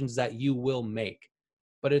decisions that you will make.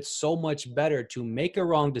 But it's so much better to make a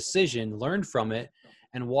wrong decision, learn from it,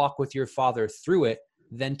 and walk with your Father through it,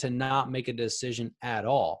 than to not make a decision at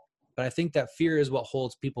all. But I think that fear is what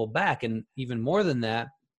holds people back. And even more than that,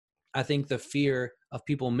 I think the fear of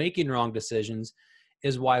people making wrong decisions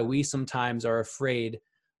is why we sometimes are afraid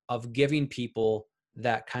of giving people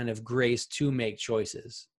that kind of grace to make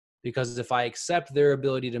choices. Because if I accept their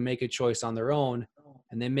ability to make a choice on their own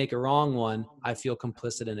and they make a wrong one, I feel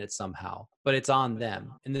complicit in it somehow. But it's on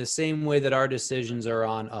them, in the same way that our decisions are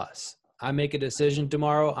on us. I make a decision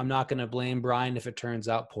tomorrow, I'm not going to blame Brian if it turns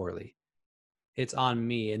out poorly. It's on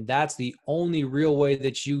me. And that's the only real way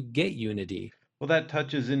that you get unity. Well, that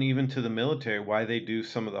touches in even to the military, why they do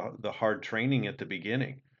some of the hard training at the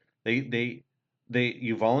beginning. They they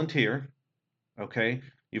you volunteer, okay?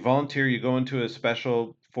 You volunteer, you go into a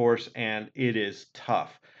special force and it is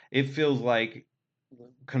tough. It feels like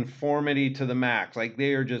conformity to the max. Like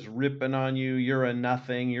they are just ripping on you, you're a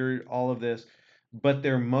nothing, you're all of this. But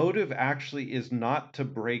their motive actually is not to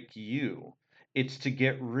break you. It's to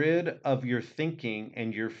get rid of your thinking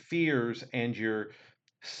and your fears and your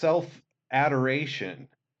self adoration,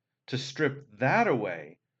 to strip that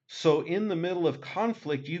away. So, in the middle of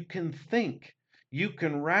conflict, you can think, you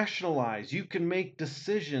can rationalize, you can make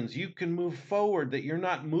decisions, you can move forward, that you're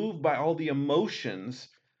not moved by all the emotions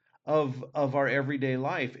of our everyday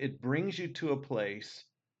life. It brings you to a place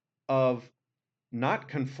of not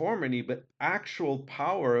conformity, but actual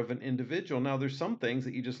power of an individual. Now, there's some things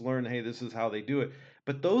that you just learn, hey, this is how they do it.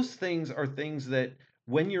 But those things are things that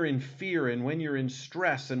when you're in fear and when you're in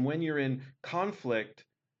stress and when you're in conflict,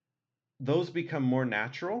 those become more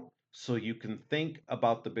natural so you can think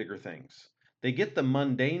about the bigger things. They get the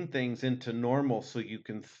mundane things into normal so you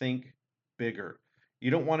can think bigger. You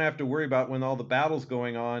don't want to have to worry about when all the battle's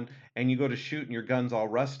going on and you go to shoot and your gun's all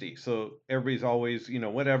rusty. So everybody's always,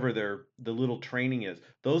 whatever the little training is.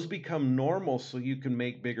 Those become normal so you can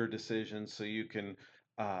make bigger decisions, so you can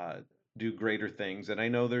uh, do greater things. And I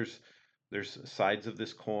know there's sides of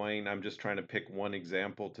this coin. I'm just trying to pick one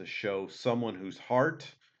example to show someone whose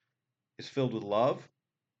heart is filled with love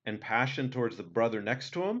and passion towards the brother next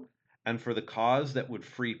to him and for the cause that would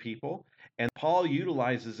free people. And Paul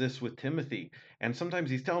utilizes this with Timothy. And sometimes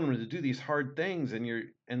he's telling him to do these hard things, and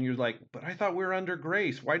you're like, but I thought we were under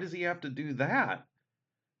grace. Why does he have to do that?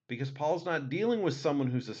 Because Paul's not dealing with someone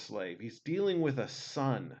who's a slave. He's dealing with a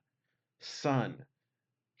son. Son,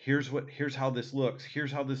 here's how this looks.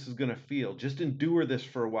 Here's how this is going to feel. Just endure this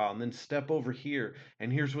for a while and then step over here,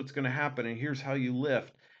 and here's what's going to happen, and here's how you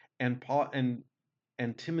lift. And Paul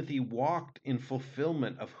and Timothy walked in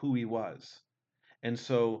fulfillment of who he was. And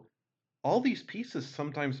so all these pieces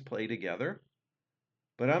sometimes play together.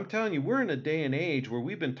 But I'm telling you, we're in a day and age where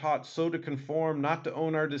we've been taught so to conform, not to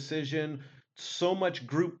own our decision, so much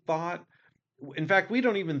group thought. In fact, we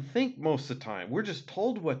don't even think most of the time. We're just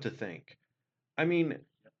told what to think. I mean,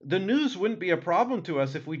 The news wouldn't be a problem to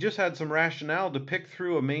us if we just had some rationale to pick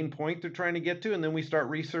through a main point they're trying to get to, and then we start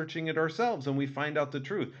researching it ourselves and we find out the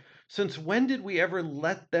truth. Since when did we ever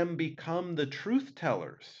let them become the truth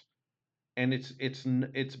tellers? And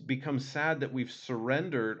it's become sad that we've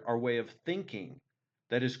surrendered our way of thinking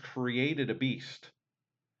that has created a beast.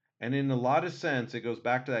 And in a lot of sense, it goes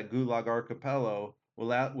back to that Gulag Archipelago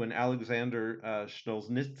when Alexander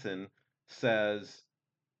Solzhenitsyn says,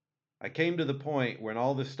 I came to the point when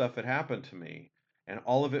all this stuff had happened to me, and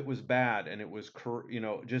all of it was bad, and it was,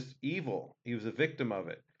 just evil. He was a victim of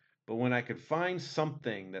it. But when I could find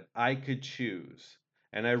something that I could choose,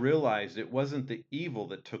 and I realized it wasn't the evil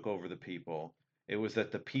that took over the people, it was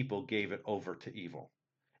that the people gave it over to evil.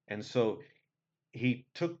 And so he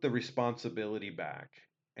took the responsibility back,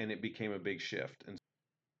 and it became a big shift. And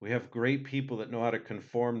we have great people that know how to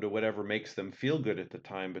conform to whatever makes them feel good at the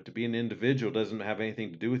time, but to be an individual doesn't have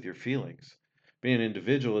anything to do with your feelings. Being an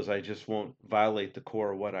individual is I just won't violate the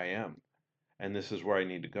core of what I am, and this is where I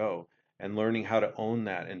need to go. And learning how to own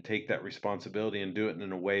that and take that responsibility and do it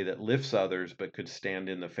in a way that lifts others, but could stand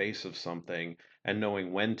in the face of something, and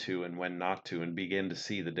knowing when to and when not to, and begin to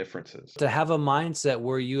see the differences. To have a mindset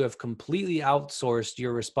where you have completely outsourced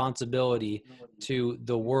your responsibility to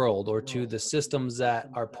the world or to the systems that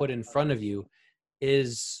are put in front of you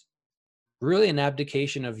is really an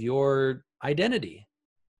abdication of your identity,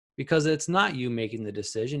 because it's not you making the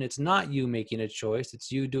decision, it's not you making a choice,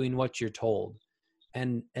 it's you doing what you're told.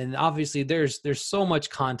 And obviously there's so much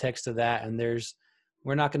context to that, and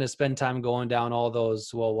we're not going to spend time going down all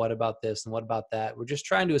those, well, what about this and what about that. We're just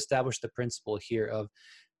trying to establish the principle here of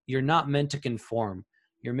you're not meant to conform.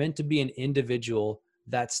 You're meant to be an individual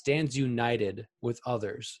that stands united with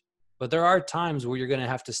others. But there are times where you're going to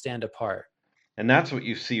have to stand apart. And that's what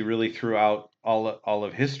you see really throughout all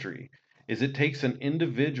of history, is it takes an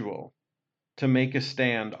individual to make a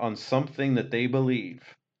stand on something that they believe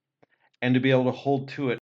and to be able to hold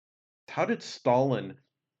to it. How did Stalin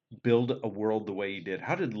build a world the way he did?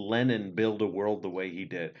 How did Lenin build a world the way he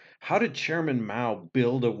did? How did Chairman Mao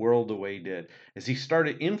build a world the way he did? As he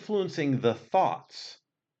started influencing the thoughts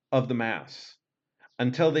of the mass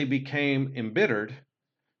until they became embittered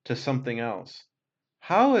to something else.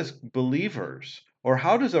 How, as believers, or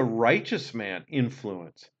how does a righteous man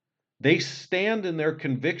influence? They stand in their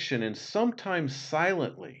conviction, and sometimes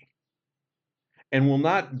silently, and will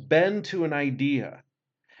not bend to an idea.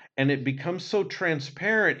 And it becomes so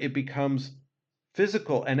transparent, it becomes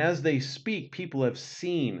physical. And as they speak, people have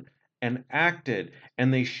seen and acted,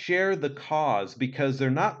 and they share the cause because they're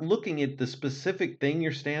not looking at the specific thing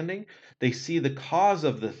you're standing. They see the cause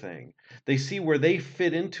of the thing. They see where they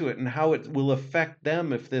fit into it and how it will affect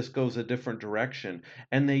them if this goes a different direction.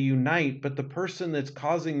 And they unite, but the person that's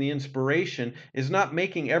causing the inspiration is not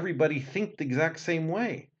making everybody think the exact same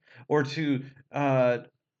way or to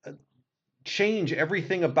change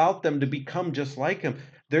everything about them to become just like him.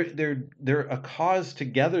 They're a cause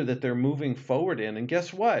together that they're moving forward in. And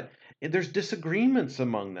guess what? There's disagreements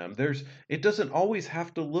among them. It doesn't always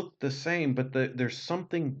have to look the same, but there's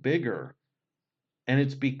something bigger. And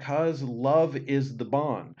it's because love is the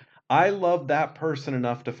bond. I love that person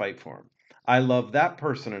enough to fight for him. I love that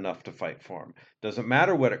person enough to fight for him. Doesn't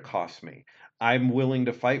matter what it costs me. I'm willing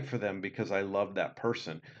to fight for them because I love that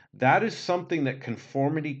person. That is something that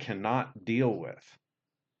conformity cannot deal with.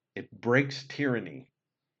 It breaks tyranny.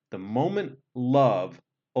 The moment love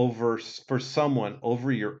for someone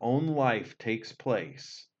over your own life takes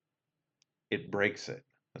place, it breaks it.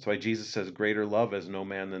 That's why Jesus says, greater love has no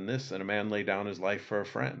man than this, and a man lay down his life for a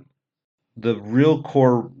friend. The real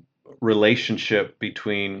core relationship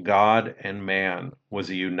between God and man was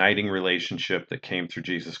a uniting relationship that came through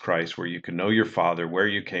Jesus Christ, where you can know your Father, where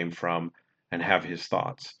you came from, and have his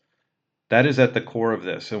thoughts. That is at the core of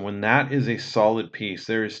this. And when that is a solid piece,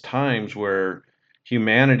 there's times where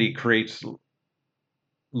humanity creates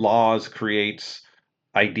laws, creates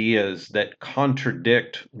ideas that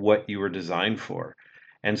contradict what you were designed for.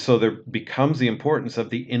 And so there becomes the importance of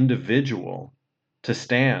the individual to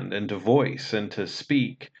stand and to voice and to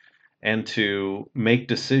speak and to make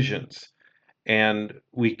decisions. And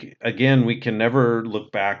we can never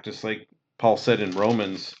look back, just like Paul said in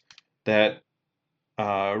Romans, that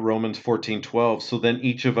Romans 14:12. So then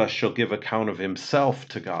each of us shall give account of himself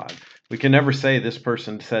to God. We can never say this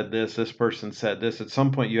person said this person said this. At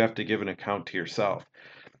some point, you have to give an account to yourself.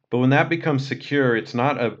 But when that becomes secure, it's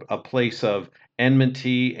not a place of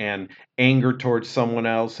enmity and anger towards someone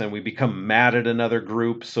else, and we become mad at another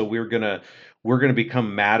group. So we're gonna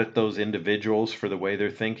become mad at those individuals for the way they're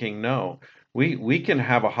thinking. No, we can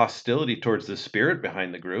have a hostility towards the spirit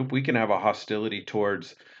behind the group. We can have a hostility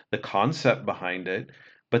towards the concept behind it.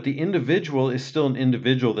 but the individual is still an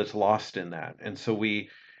individual that's lost in that. And so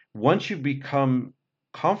once you become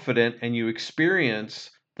confident and you experience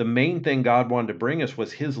the main thing God wanted to bring us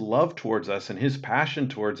was his love towards us and his passion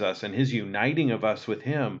towards us and his uniting of us with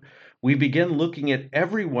him, we begin looking at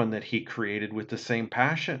everyone that he created with the same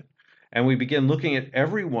passion. And we begin looking at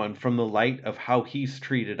everyone from the light of how he's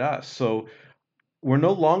treated us. So we're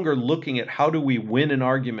no longer looking at how do we win an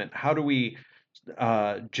argument? How do we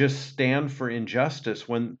just stand for injustice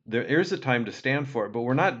when there is a time to stand for it, but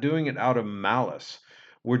we're not doing it out of malice.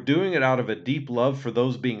 We're doing it out of a deep love for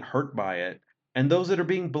those being hurt by it and those that are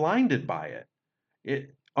being blinded by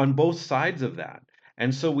it on both sides of that.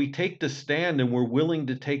 And so we take the stand and we're willing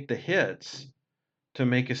to take the hits to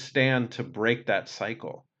make a stand to break that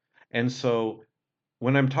cycle. And so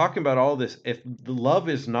when I'm talking about all this, if the love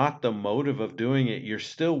is not the motive of doing it, you're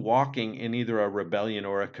still walking in either a rebellion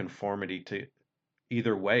or a conformity to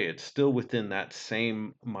either way. It's still within that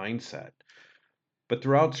same mindset. But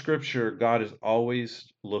throughout Scripture, God has always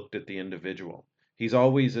looked at the individual. He's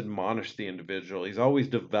always admonished the individual. He's always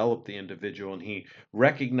developed the individual, and he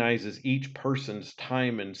recognizes each person's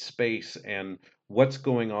time and space and what's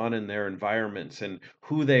going on in their environments and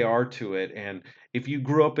who they are to it. And if you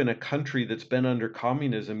grew up in a country that's been under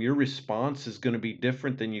communism, your response is going to be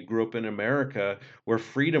different than you grew up in America, where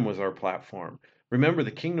freedom was our platform. Remember,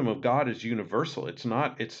 the kingdom of God is universal. It's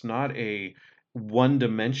not a one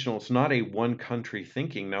dimensional. It's not a one country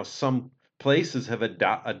thinking. Now, some places have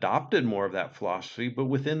adopted more of that philosophy, but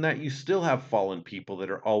within that, you still have fallen people that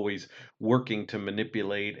are always working to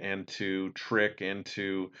manipulate and to trick and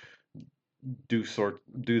to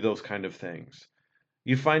do those kind of things.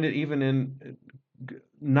 You find it even in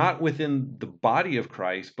not within the body of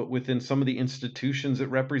Christ, but within some of the institutions that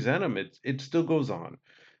represent him. It still goes on.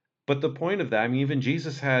 But the point of that, I mean, even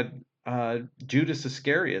Jesus had Judas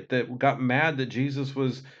Iscariot that got mad that Jesus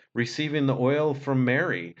was receiving the oil from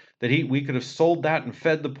Mary, that we could have sold that and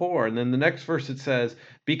fed the poor. And then the next verse it says,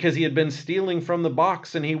 because he had been stealing from the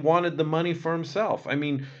box and he wanted the money for himself. I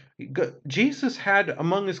mean, Jesus had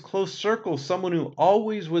among his close circle someone who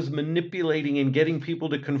always was manipulating and getting people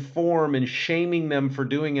to conform and shaming them for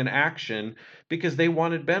doing an action because they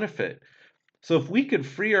wanted benefit. So if we could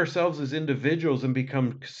free ourselves as individuals and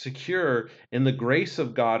become secure in the grace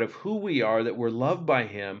of God of who we are, that we're loved by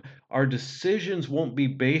him, our decisions won't be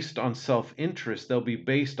based on self-interest. They'll be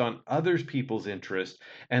based on other people's interest.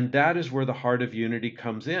 And that is where the heart of unity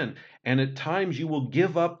comes in. And at times you will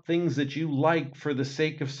give up things that you like for the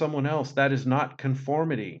sake of someone else. That is not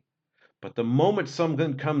conformity. But the moment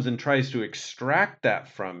someone comes and tries to extract that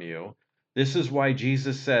from you, this is why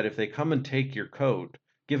Jesus said, if they come and take your coat,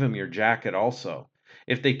 give them your jacket also.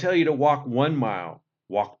 If they tell you to walk 1 mile,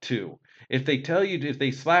 walk 2. If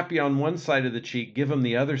they slap you on one side of the cheek, give them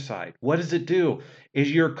the other side. What does it do? Is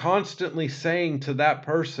you're constantly saying to that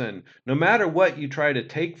person, no matter what you try to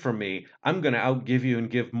take from me, I'm going to outgive you and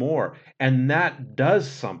give more. And that does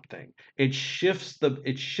something. It shifts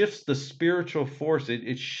the spiritual force.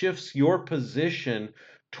 It shifts your position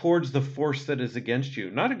towards the force that is against you,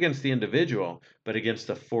 not against the individual, but against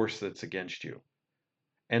the force that's against you.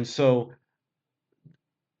 And so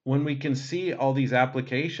when we can see all these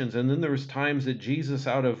applications, and then there was times that Jesus,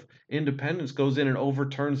 out of independence, goes in and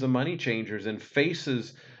overturns the money changers and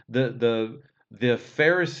faces the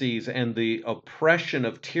Pharisees and the oppression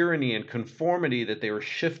of tyranny and conformity that they were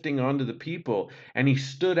shifting onto the people. And he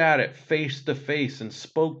stood at it face to face and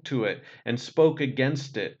spoke to it and spoke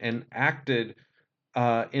against it and acted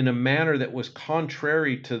in a manner that was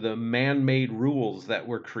contrary to the man-made rules that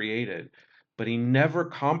were created. But he never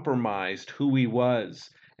compromised who he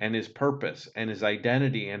was and his purpose and his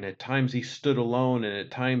identity. And at times he stood alone, and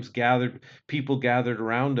at times people gathered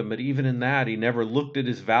around him. But even in that, he never looked at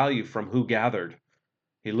his value from who gathered.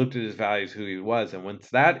 He looked at his values, who he was. And once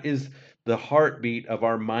that is the heartbeat of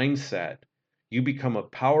our mindset, you become a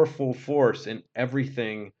powerful force in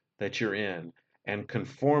everything that you're in. And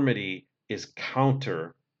conformity is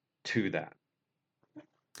counter to that.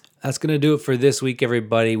 That's going to do it for this week,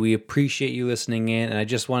 everybody. We appreciate you listening in. And I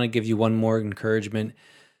just want to give you one more encouragement.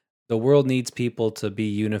 The world needs people to be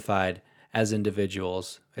unified as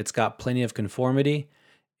individuals. It's got plenty of conformity.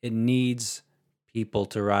 It needs people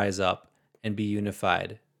to rise up and be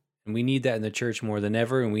unified. And we need that in the church more than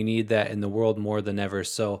ever, and we need that in the world more than ever.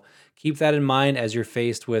 So keep that in mind as you're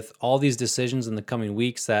faced with all these decisions in the coming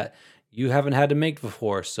weeks that you haven't had to make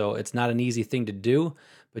before. So it's not an easy thing to do,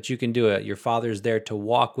 but you can do it. Your Father's there to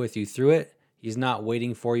walk with you through it. He's not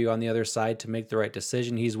waiting for you on the other side to make the right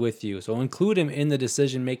decision. He's with you. So include him in the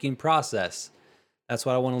decision-making process. That's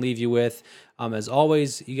what I want to leave you with. As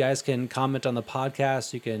always, you guys can comment on the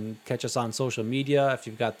podcast. You can catch us on social media if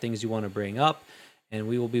you've got things you want to bring up. And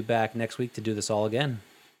we will be back next week to do this all again.